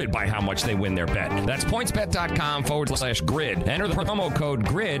rewarded by how much they win their bet. That's PointsBet.com/grid. Enter the promo code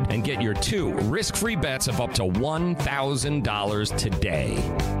GRID and get your 2 risk-free bets of up to $1,000 today.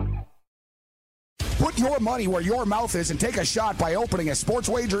 Put your money where your mouth is and take a shot by opening a sports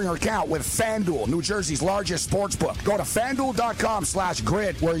wagering account with FanDuel, New Jersey's largest sports book. Go to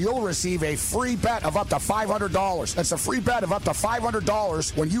FanDuel.com/grid where you'll receive a free bet of up to $500. That's a free bet of up to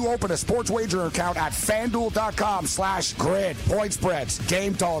 $500 when you open a sports wagering account at FanDuel.com/grid. Point spreads,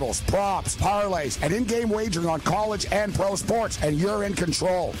 game totals, props, parlays, and in-game wagering on college and pro sports, and you're in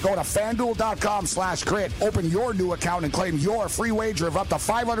control. Go to FanDuel.com/grid. Open your new account and claim your free wager of up to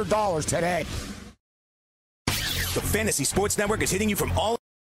 $500 today. The Fantasy Sports Network is hitting you from all.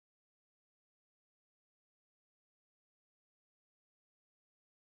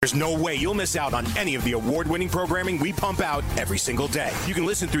 There's no way you'll miss out on any of the award-winning programming we pump out every single day. You can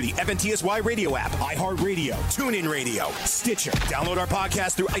listen through the FNTSY radio app, iHeartRadio, TuneIn Radio, Stitcher. Download our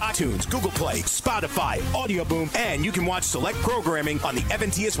podcast through iTunes, Google Play, Spotify, Audio Boom, and you can watch select programming on the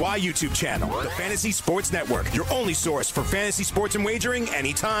FNTSY YouTube channel. The Fantasy Sports Network, your only source for fantasy sports and wagering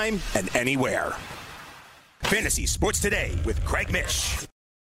anytime and anywhere. Fantasy Sports Today with Craig Mish.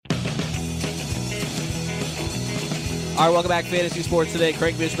 All right, welcome back, Fantasy Sports Today.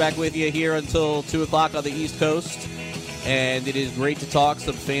 Craig Mish back with you here until 2 o'clock on the East Coast. And it is great to talk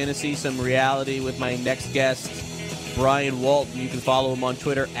some fantasy, some reality with my next guest, Brian Walton. You can follow him on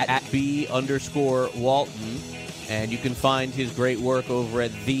Twitter at @B_Walton. And you can find his great work over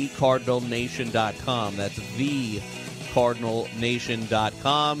at thecardinalnation.com. That's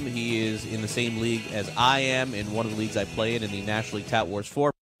thecardinalnation.com. He is in the same league as I am, in one of the leagues I play in the National League Tout Wars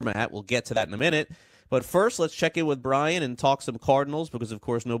format. We'll get to that in a minute. But first, let's check in with Brian and talk some Cardinals because, of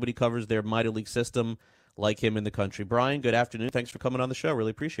course, nobody covers their minor league system like him in the country. Brian, good afternoon. Thanks for coming on the show.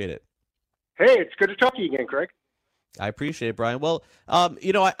 Really appreciate it. Hey, it's good to talk to you again, Craig. I appreciate it, Brian. Well,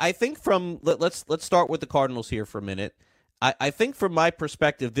 I think let's start with the Cardinals here for a minute. I think from my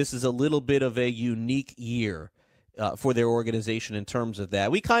perspective, this is a little bit of a unique year for their organization in terms of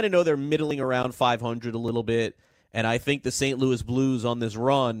that. We kind of know they're middling around 500 a little bit, and I think the St. Louis Blues on this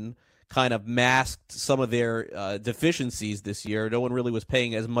run kind of masked some of their deficiencies this year. No one really was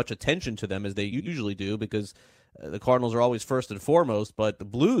paying as much attention to them as they usually do because the Cardinals are always first and foremost, but the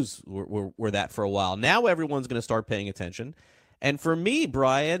Blues were that for a while. Now everyone's going to start paying attention. And for me,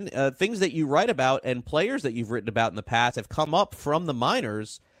 Brian, things that you write about and players that you've written about in the past have come up from the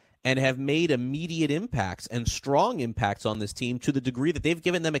minors and have made immediate impacts and strong impacts on this team to the degree that they've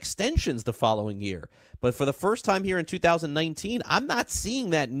given them extensions the following year. But for the first time here in 2019, I'm not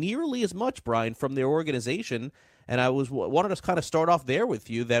seeing that nearly as much, Brian, from their organization. And I wanted to kind of start off there with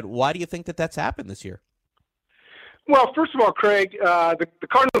you. Why do you think that that's happened this year? Well, first of all, Craig, the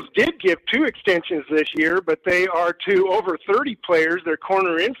Cardinals did give 2 extensions this year, but they are to over 30 players. They're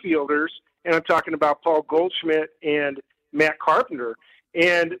corner infielders, and I'm talking about Paul Goldschmidt and Matt Carpenter.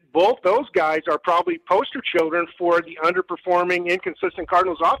 And both those guys are probably poster children for the underperforming, inconsistent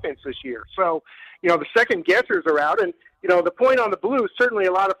Cardinals offense this year. So, the second guessers are out. And, the point on the Blues, certainly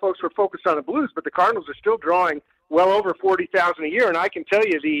a lot of folks were focused on the Blues, but the Cardinals are still drawing well over 40,000 a year. And I can tell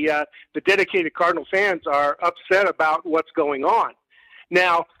you the dedicated Cardinal fans are upset about what's going on.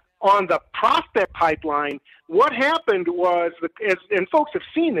 Now, on the prospect pipeline, what happened was, and folks have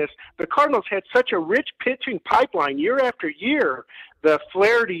seen this, the Cardinals had such a rich pitching pipeline year after year. The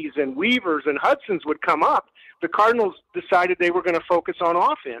Flahertys and Weavers and Hudsons would come up. The Cardinals decided they were going to focus on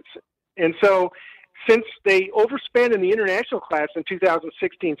offense. And so since they overspent in the international class in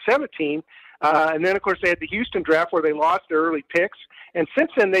 2016-17, and then, of course, they had the Houston draft where they lost their early picks. And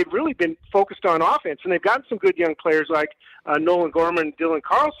since then, they've really been focused on offense. And they've gotten some good young players like Nolan Gorman and Dylan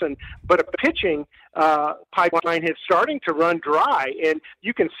Carlson. But a pitching pipeline is starting to run dry. And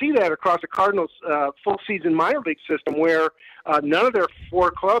you can see that across the Cardinals' full-season minor league system where none of their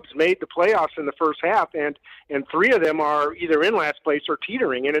 4 clubs made the playoffs in the first half. And 3 of them are either in last place or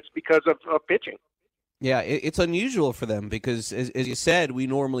teetering. And it's because of pitching. Yeah, it's unusual for them because, as you said, we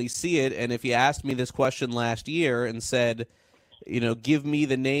normally see it. And if you asked me this question last year and said, give me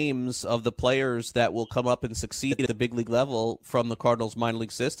the names of the players that will come up and succeed at the big league level from the Cardinals minor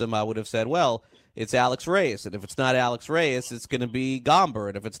league system, I would have said, well, it's Alex Reyes. And if it's not Alex Reyes, it's going to be Gomber.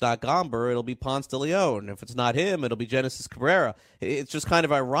 And if it's not Gomber, it'll be Ponce de Leon. If it's not him, it'll be Genesis Cabrera. It's just kind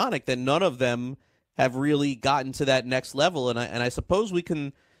of ironic that none of them have really gotten to that next level. And I suppose we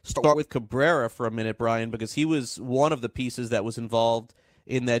can start with Cabrera for a minute, Brian, because he was one of the pieces that was involved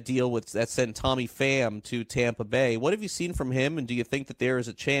in that deal that sent Tommy Pham to Tampa Bay. What have you seen from him, and do you think that there is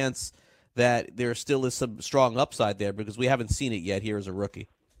a chance that there still is some strong upside there? Because we haven't seen it yet here as a rookie.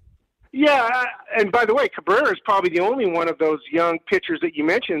 Yeah, and by the way, Cabrera is probably the only one of those young pitchers that you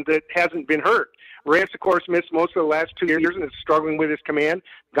mentioned that hasn't been hurt. Reyes, of course, missed most of the last 2 years and is struggling with his command.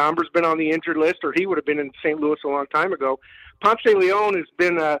 Gomber's been on the injured list, or he would have been in St. Louis a long time ago. Ponce de Leon has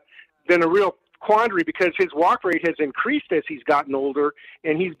been a real quandary because his walk rate has increased as he's gotten older,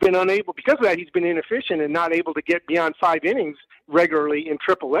 and he's been unable, because of that, he's been inefficient and not able to get beyond 5 innings regularly in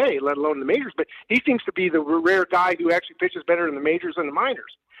AAA, let alone in the majors. But he seems to be the rare guy who actually pitches better in the majors than the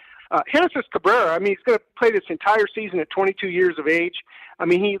minors. Genesis Cabrera, he's going to play this entire season at 22 years of age.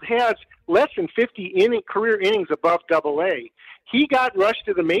 He has less than 50 career innings above AA. He got rushed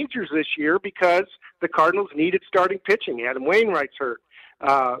to the majors this year because the Cardinals needed starting pitching. Adam Wainwright's hurt.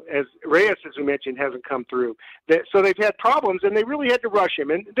 As Reyes, as we mentioned, hasn't come through. So they've had problems, and they really had to rush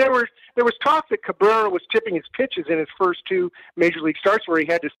him. And there was talk that Cabrera was tipping his pitches in his first 2 major league starts where he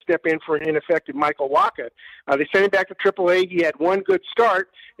had to step in for an ineffective Michael Wacha. They sent him back to AAA. He had 1 good start,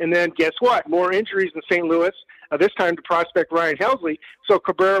 and then guess what? More injuries in St. Louis, this time to prospect Ryan Helsley. So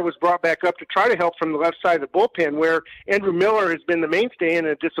Cabrera was brought back up to try to help from the left side of the bullpen, where Andrew Miller has been the mainstay and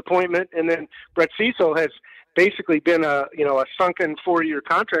a disappointment, and then Brett Cecil has basically been a sunken 4-year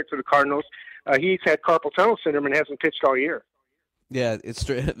contract for the Cardinals. He's had carpal tunnel syndrome and hasn't pitched all year. Yeah,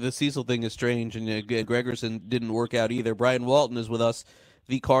 the Cecil thing is strange, and Gregerson didn't work out either. Brian Walton is with us,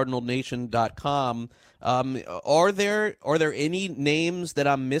 thecardinalnation.com. Are there any names that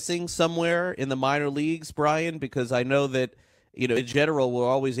I'm missing somewhere in the minor leagues, Brian? Because I know that, in general, we're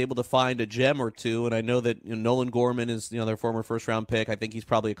always able to find a gem or two, and I know that Nolan Gorman is, their former first-round pick. I think he's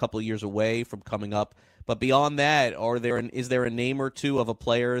probably a couple of years away from coming up. But beyond that, is there a name or two of a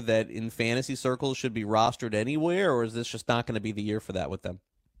player that in fantasy circles should be rostered anywhere, or is this just not going to be the year for that with them?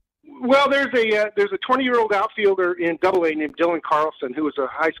 Well, there's a 20-year-old outfielder in Double-A named Dylan Carlson, who was a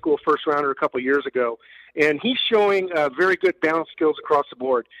high school first-rounder a couple of years ago, and he's showing very good balance skills across the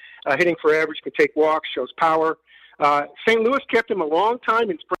board. Hitting for average, can take walks, shows power. St. Louis kept him a long time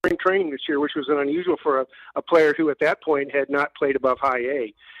in spring training this year, which was unusual for a player who at that point had not played above high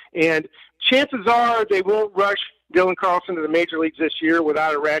A. And chances are they won't rush Dylan Carlson to the major leagues this year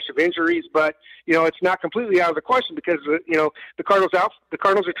without a rash of injuries, but it's not completely out of the question because the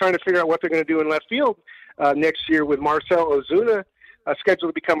Cardinals are trying to figure out what they're going to do in left field next year with Marcell Ozuna scheduled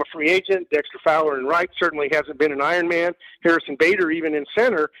to become a free agent. Dexter Fowler in right certainly hasn't been an Iron Man. Harrison Bader, even in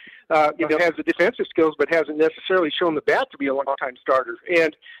center, has the defensive skills but hasn't necessarily shown the bat to be a long-time starter.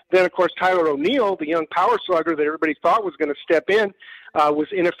 And then, of course, Tyler O'Neill, the young power slugger that everybody thought was going to step in, was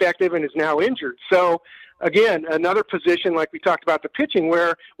ineffective and is now injured. So, again, another position like we talked about the pitching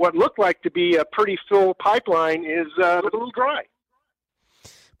where what looked like to be a pretty full pipeline is a little dry.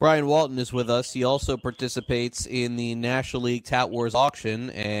 Brian Walton is with us. He also participates in the National League Tout Wars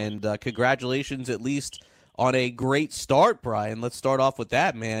auction, and congratulations at least on a great start, Brian. Let's start off with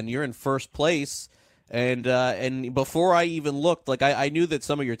that, man. You're in first place, and before I even looked, I knew that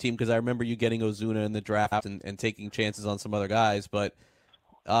some of your team, because I remember you getting Ozuna in the draft and taking chances on some other guys, but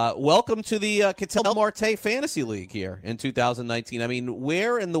welcome to the Ketel Marte Fantasy League here in 2019. I mean,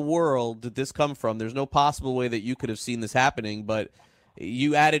 where in the world did this come from? There's no possible way that you could have seen this happening, but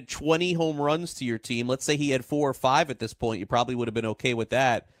you added 20 home runs to your team. Let's say he had 4 or 5 at this point. You probably would have been okay with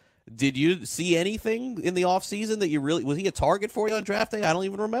that. Did you see anything in the offseason that was he a target for you on draft day? I don't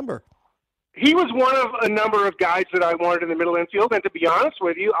even remember. He was one of a number of guys that I wanted in the middle infield, and to be honest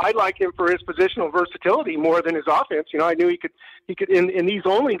with you, I like him for his positional versatility more than his offense. I knew he could in these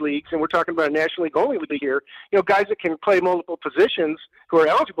only leagues, and we're talking about a National League only league here. Guys that can play multiple positions, who are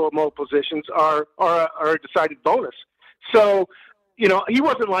eligible at multiple positions, are a decided bonus. So, he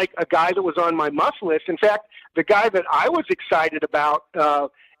wasn't like a guy that was on my must list. In fact, the guy that I was excited about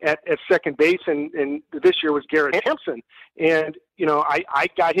at second base and this year was Garrett Hampson. And, I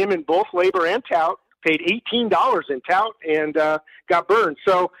got him in both labor and tout, paid $18 in tout, and got burned.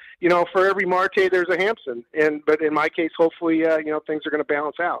 So, for every Marte, there's a Hampson. But in my case, hopefully, things are going to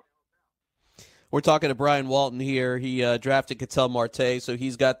balance out. We're talking to Brian Walton here. He drafted Ketel Marte, so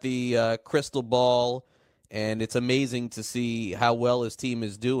he's got the crystal ball, and it's amazing to see how well his team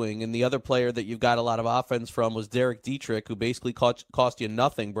is doing. And the other player that you've got a lot of offense from was Derek Dietrich, who basically cost you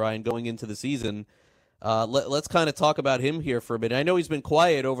nothing, Brian, going into the season. Let's kind of talk about him here for a minute. I know he's been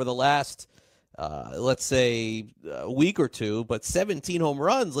quiet over the last, let's say, a week or two, but 17 home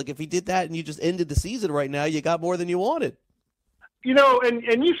runs. If he did that and you just ended the season right now, you got more than you wanted.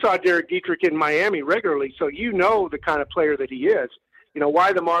 And you saw Derek Dietrich in Miami regularly, so you know the kind of player that he is.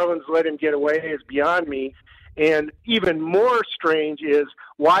 Why the Marlins let him get away is beyond me. And even more strange is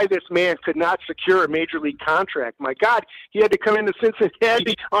why this man could not secure a major league contract. My God, he had to come into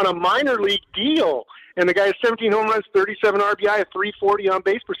Cincinnati on a minor league deal. And the guy has 17 home runs, 37 RBI, a 340 on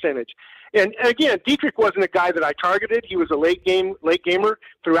base percentage. And again, Dietrich wasn't a guy that I targeted. He was a late gamer,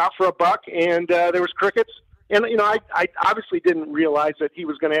 threw out for a buck, and there was crickets. And, I obviously didn't realize that he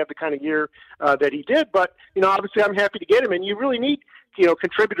was going to have the kind of year that he did. But, obviously I'm happy to get him. And you really need,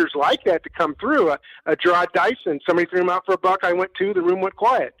 contributors like that to come through. Gerard Dyson, somebody threw him out for a buck. I went 2, the room went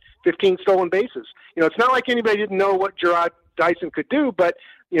quiet. 15 stolen bases. It's not like anybody didn't know what Gerard Dyson could do, but,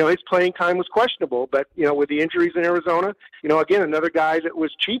 his playing time was questionable. But, with the injuries in Arizona, again, another guy that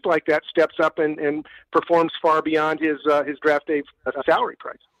was cheap like that steps up and performs far beyond his draft day salary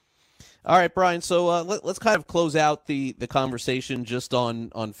price. All right, Brian, so let's kind of close out the conversation just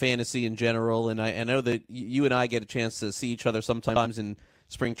on fantasy in general. And I know that you and I get a chance to see each other sometimes in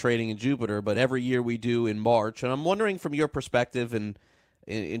spring training in Jupiter, but every year we do in March. And I'm wondering from your perspective and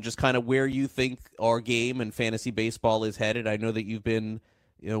just kind of where you think our game and fantasy baseball is headed. I know that you've been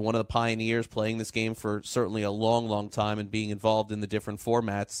one of the pioneers playing this game for certainly a long, long time and being involved in the different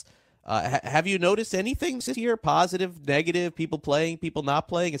formats. Have you noticed anything this year, positive, negative, people playing, people not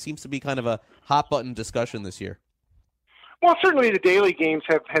playing? It seems to be kind of a hot-button discussion this year. Well, certainly the daily games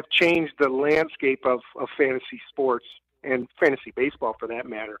have changed the landscape of fantasy sports and fantasy baseball for that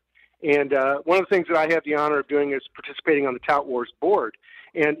matter. And one of the things that I have the honor of doing is participating on the Tout Wars board.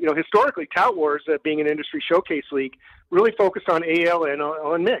 And, historically, Tout Wars, being an industry showcase league, really focused on AL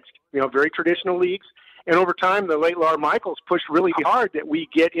and mixed, very traditional leagues. And over time, the late Lar Michaels pushed really hard that we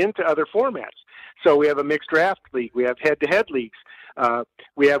get into other formats. So we have a mixed draft league. We have head-to-head leagues.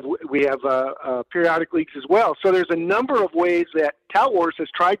 We have periodic leagues as well. So there's a number of ways that Tout Wars has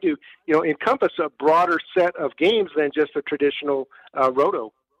tried to, encompass a broader set of games than just a traditional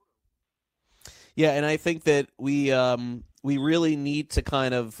roto. Yeah, and I think that we really need to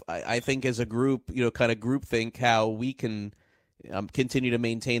kind of, I think as a group, kind of group think how we can continue to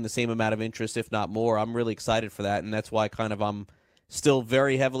maintain the same amount of interest, if not more. I'm really excited for that, and that's why kind of I'm still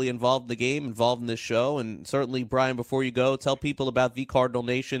very heavily involved in the game, involved in this show. And certainly, Brian, before you go, tell people about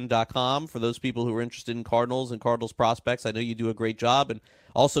thecardinalnation.com for those people who are interested in Cardinals and Cardinals prospects. I know you do a great job, and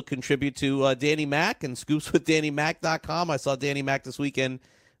also contribute to Danny Mac and scoopswithdannymac.com. I saw Danny Mac this weekend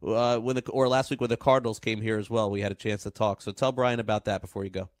last week when the Cardinals came here as well. We had a chance to talk. So tell Brian about that before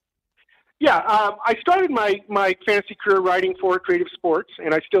you go. Yeah, I started my fantasy career writing for Creative Sports,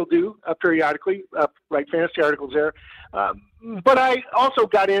 and I still do periodically write fantasy articles there. But I also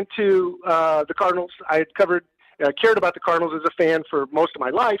got into the Cardinals. I had cared about the Cardinals as a fan for most of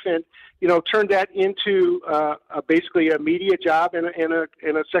my life, and turned that into basically a media job and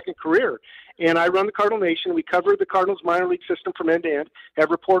a second career. And I run the Cardinal Nation. We cover the Cardinals minor league system from end to end.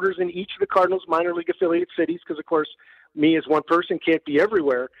 Have reporters in each of the Cardinals minor league affiliate cities because, of course, me as one person can't be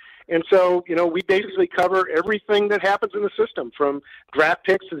everywhere. And so, we basically cover everything that happens in the system, from draft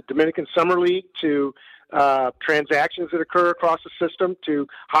picks to the Dominican Summer League to transactions that occur across the system to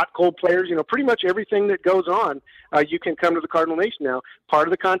hot, cold players. Pretty much everything that goes on, you can come to the Cardinal Nation now. Part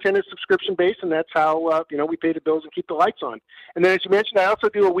of the content is subscription-based, and that's how, we pay the bills and keep the lights on. And then, as you mentioned, I also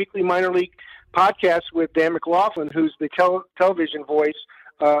do a weekly minor league podcast with Dan McLaughlin, who's the television voice,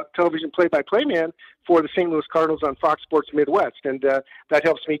 television play-by-play man for the St. Louis Cardinals on Fox Sports Midwest. And that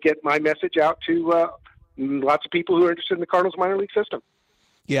helps me get my message out to lots of people who are interested in the Cardinals minor league system.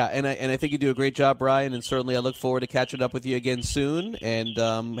 Yeah, and I think you do a great job, Brian, and certainly I look forward to catching up with you again soon. And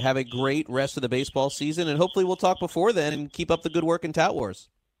have a great rest of the baseball season, and hopefully we'll talk before then and keep up the good work in Tout Wars.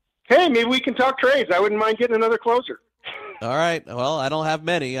 Hey, maybe we can talk trades. I wouldn't mind getting another closer. All right. Well, I don't have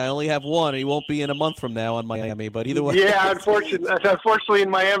many. I only have one. He won't be in a month from now on Miami, but either way. Yeah, unfortunately in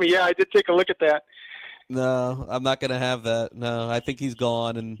Miami. Yeah, I did take a look at that. No, I'm not going to have that. No, I think he's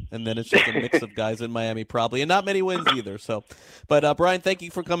gone, and then it's just a mix of guys in Miami probably, and not many wins either. So, but Brian, thank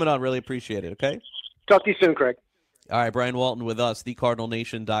you for coming on. Really appreciate it, okay? Talk to you soon, Craig. All right, Brian Walton with us,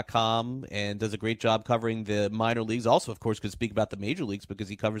 thecardinalnation.com, and does a great job covering the minor leagues. Also, of course, could speak about the major leagues because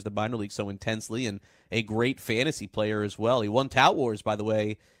he covers the minor leagues so intensely, and a great fantasy player as well. He won Tout Wars, by the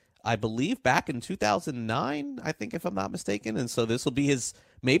way, I believe back in 2009, I think, if I'm not mistaken. And so this will be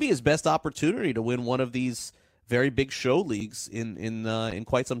maybe his best opportunity to win one of these very big show leagues in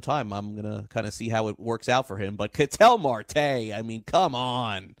quite some time. I'm going to kind of see how it works out for him. But Ketel Marte, I mean, come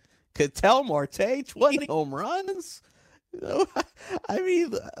on. Ketel Marte, 20 home runs? I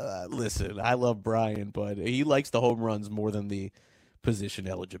mean, listen, I love Brian, but he likes the home runs more than the position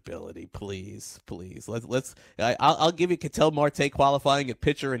eligibility. Please. I'll give you Ketel Marte qualifying at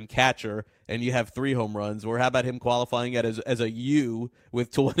pitcher and catcher, and you have 3 home runs. Or how about him qualifying as a U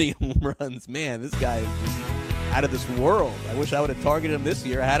with 20 home runs? Man, this guy is out of this world. I wish I would have targeted him this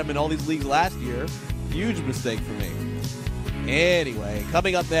year. I had him in all these leagues last year. Huge mistake for me. Anyway,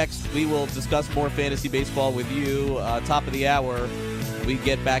 coming up next, we will discuss more fantasy baseball with you. Top of the hour, we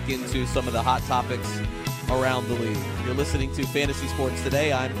get back into some of the hot topics around the league. You're listening to Fantasy Sports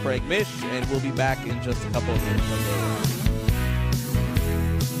Today. I'm Craig Mish, and we'll be back in just a couple of minutes.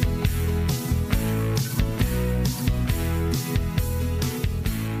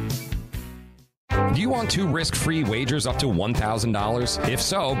 Do you want 2 risk-free wagers up to $1,000? If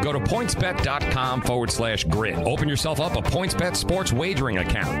so, go to pointsbet.com/grid. Open yourself up a PointsBet sports wagering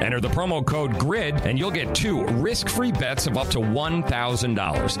account. Enter the promo code GRID, and you'll get 2 risk-free bets of up to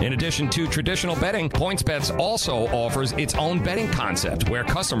 $1,000. In addition to traditional betting, PointsBet also offers its own betting concept where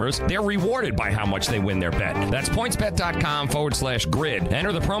customers, they're rewarded by how much they win their bet. That's pointsbet.com/grid.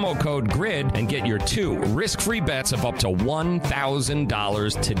 Enter the promo code GRID and get your 2 risk-free bets of up to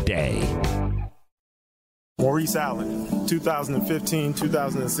 $1,000 today. Maurice Allen,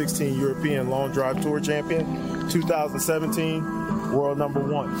 2015-2016 European Long Drive Tour champion, 2017 world number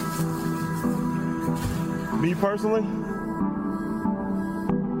 1. Me personally,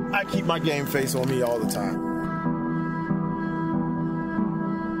 I keep my game face on me all the time.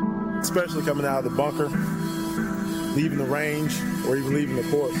 Especially coming out of the bunker, leaving the range, or even leaving the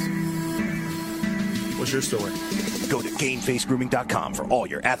course. What's your story? Go to GainFaceGrooming.com for all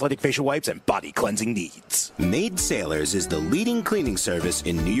your athletic facial wipes and body cleansing needs. Maid Sailors is the leading cleaning service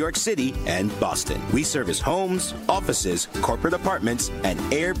in New York City and Boston. We service homes, offices, corporate apartments, and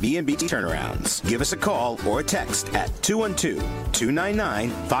Airbnb turnarounds. Give us a call or a text at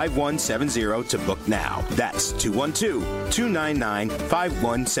 212-299-5170 to book now. That's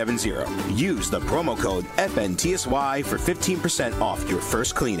 212-299-5170. Use the promo code FNTSY for 15% off your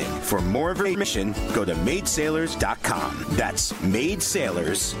first cleaning. For more information, go to maidsailors.com. That's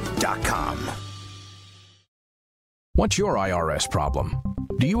maidsailors.com. What's your IRS problem?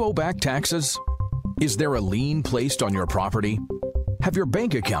 Do you owe back taxes? Is there a lien placed on your property? Have your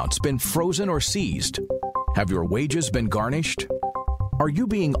bank accounts been frozen or seized? Have your wages been garnished? Are you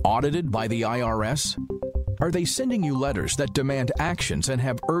being audited by the IRS? Are they sending you letters that demand actions and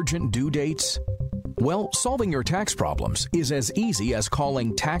have urgent due dates? Well, solving your tax problems is as easy as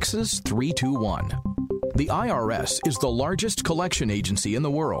calling Taxes 321. The IRS is the largest collection agency in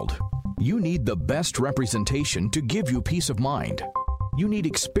the world. You need the best representation to give you peace of mind. You need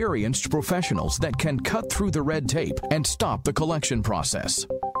experienced professionals that can cut through the red tape and stop the collection process.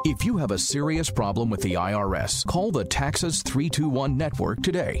 If you have a serious problem with the IRS, call the Taxes 321 network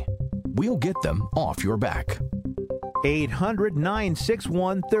today. We'll get them off your back.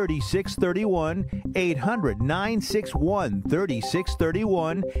 800-961-3631,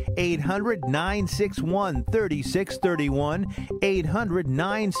 800-961-3631, 800-961-3631,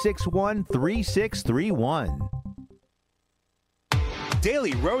 800-961-3631.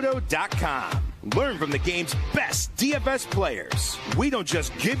 DailyRoto.com. Learn from the game's best DFS players. We don't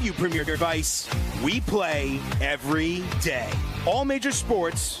just give you premier advice, we play every day. All major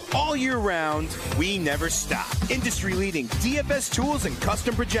sports, all year round, we never stop. Industry-leading DFS tools and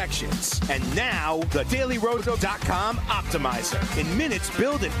custom projections. And now, the DailyRoto.com Optimizer. In minutes,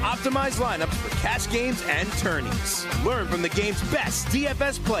 build and optimize lineups for cash games and tourneys. Learn from the game's best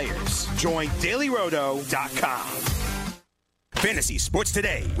DFS players. Join DailyRoto.com. Fantasy Sports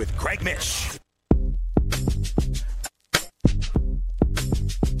Today with Craig Mish.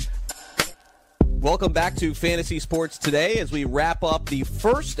 Welcome back to Fantasy Sports Today. As we wrap up the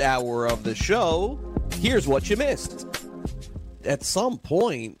first hour of the show, here's what you missed. At some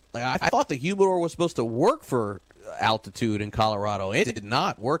point, I thought the humidor was supposed to work for altitude in Colorado. It did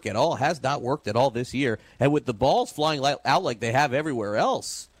not work at all, has not worked at all this year. And with the balls flying out like they have everywhere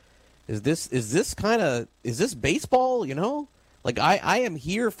else, is this baseball, you know? Like, I am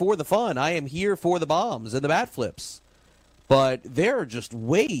here for the fun. I am here for the bombs and the bat flips. But there are just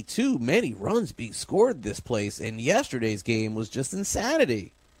way too many runs being scored in this place, and yesterday's game was just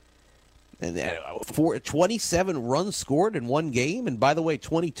insanity. And 27 runs scored in one game, and by the way,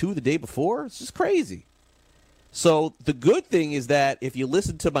 22 the day before. It's just crazy. So the good thing is that if you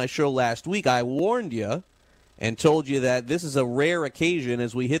listened to my show last week, I warned you and told you that this is a rare occasion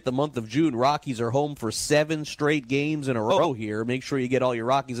as we hit the month of June. Rockies are home for 7 straight games in a row here. Make sure you get all your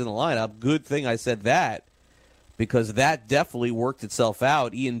Rockies in the lineup. Good thing I said that, because that definitely worked itself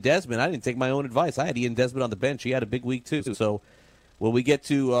out. Ian Desmond, I didn't take my own advice. I had Ian Desmond on the bench. He had a big week too. So when we get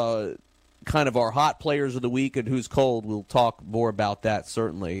to kind of our hot players of the week and who's cold, we'll talk more about that,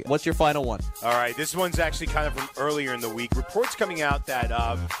 certainly. What's your final one? All right, this one's actually kind of from earlier in the week. Reports coming out that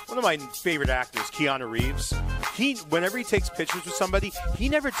one of my favorite actors, Keanu Reeves, whenever he takes pictures with somebody, he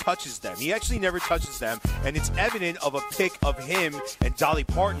never touches them. He actually never touches them, and it's evident of a pic of him and Dolly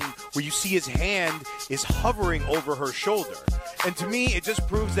Parton where you see his hand is hovering over her shoulder. And to me, it just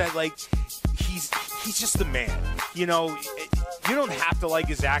proves that, like, he's just the man. You know, you don't have to like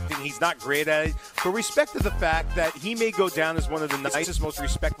his acting. He's not great at it. But respect to the fact that he may go down as one of the nicest, most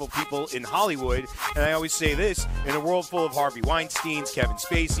respectful people in Hollywood. And I always say this, in a world full of Harvey Weinsteins, Kevin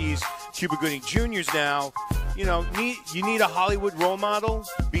Spaceys, Cuba Gooding Jr.'s now, you know, you need a Hollywood role model.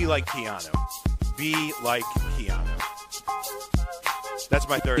 Be like Keanu. Be like Keanu. That's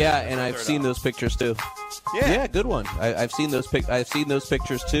my third. Yeah, and I've seen those pictures too. Yeah, good one. I've seen those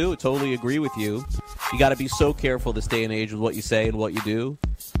pictures too. I totally agree with you. You got to be so careful this day and age with what you say and what you do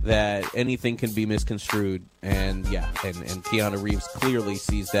that anything can be misconstrued. And yeah, and Keanu Reeves clearly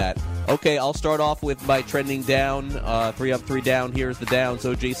sees that. Okay, I'll start off with my trending down. 3 up, 3 down. Here's the downs.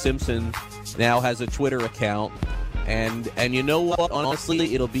 O.J. Simpson now has a Twitter account. And you know what?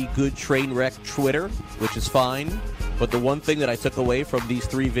 Honestly, it'll be good train wreck Twitter, which is fine. But the one thing that I took away from these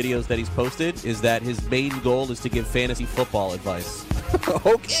 3 videos that he's posted is that his main goal is to give fantasy football advice.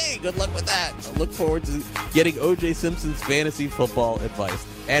 Okay, good luck with that. I look forward to getting O.J. Simpson's fantasy football advice.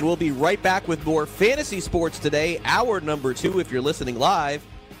 And we'll be right back with more Fantasy Sports Today, hour number 2 if you're listening live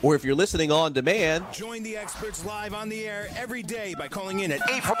Or if you're listening on demand, join the experts live on the air every day by calling in at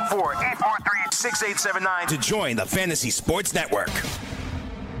 844-843-6879 to join the Fantasy Sports Network.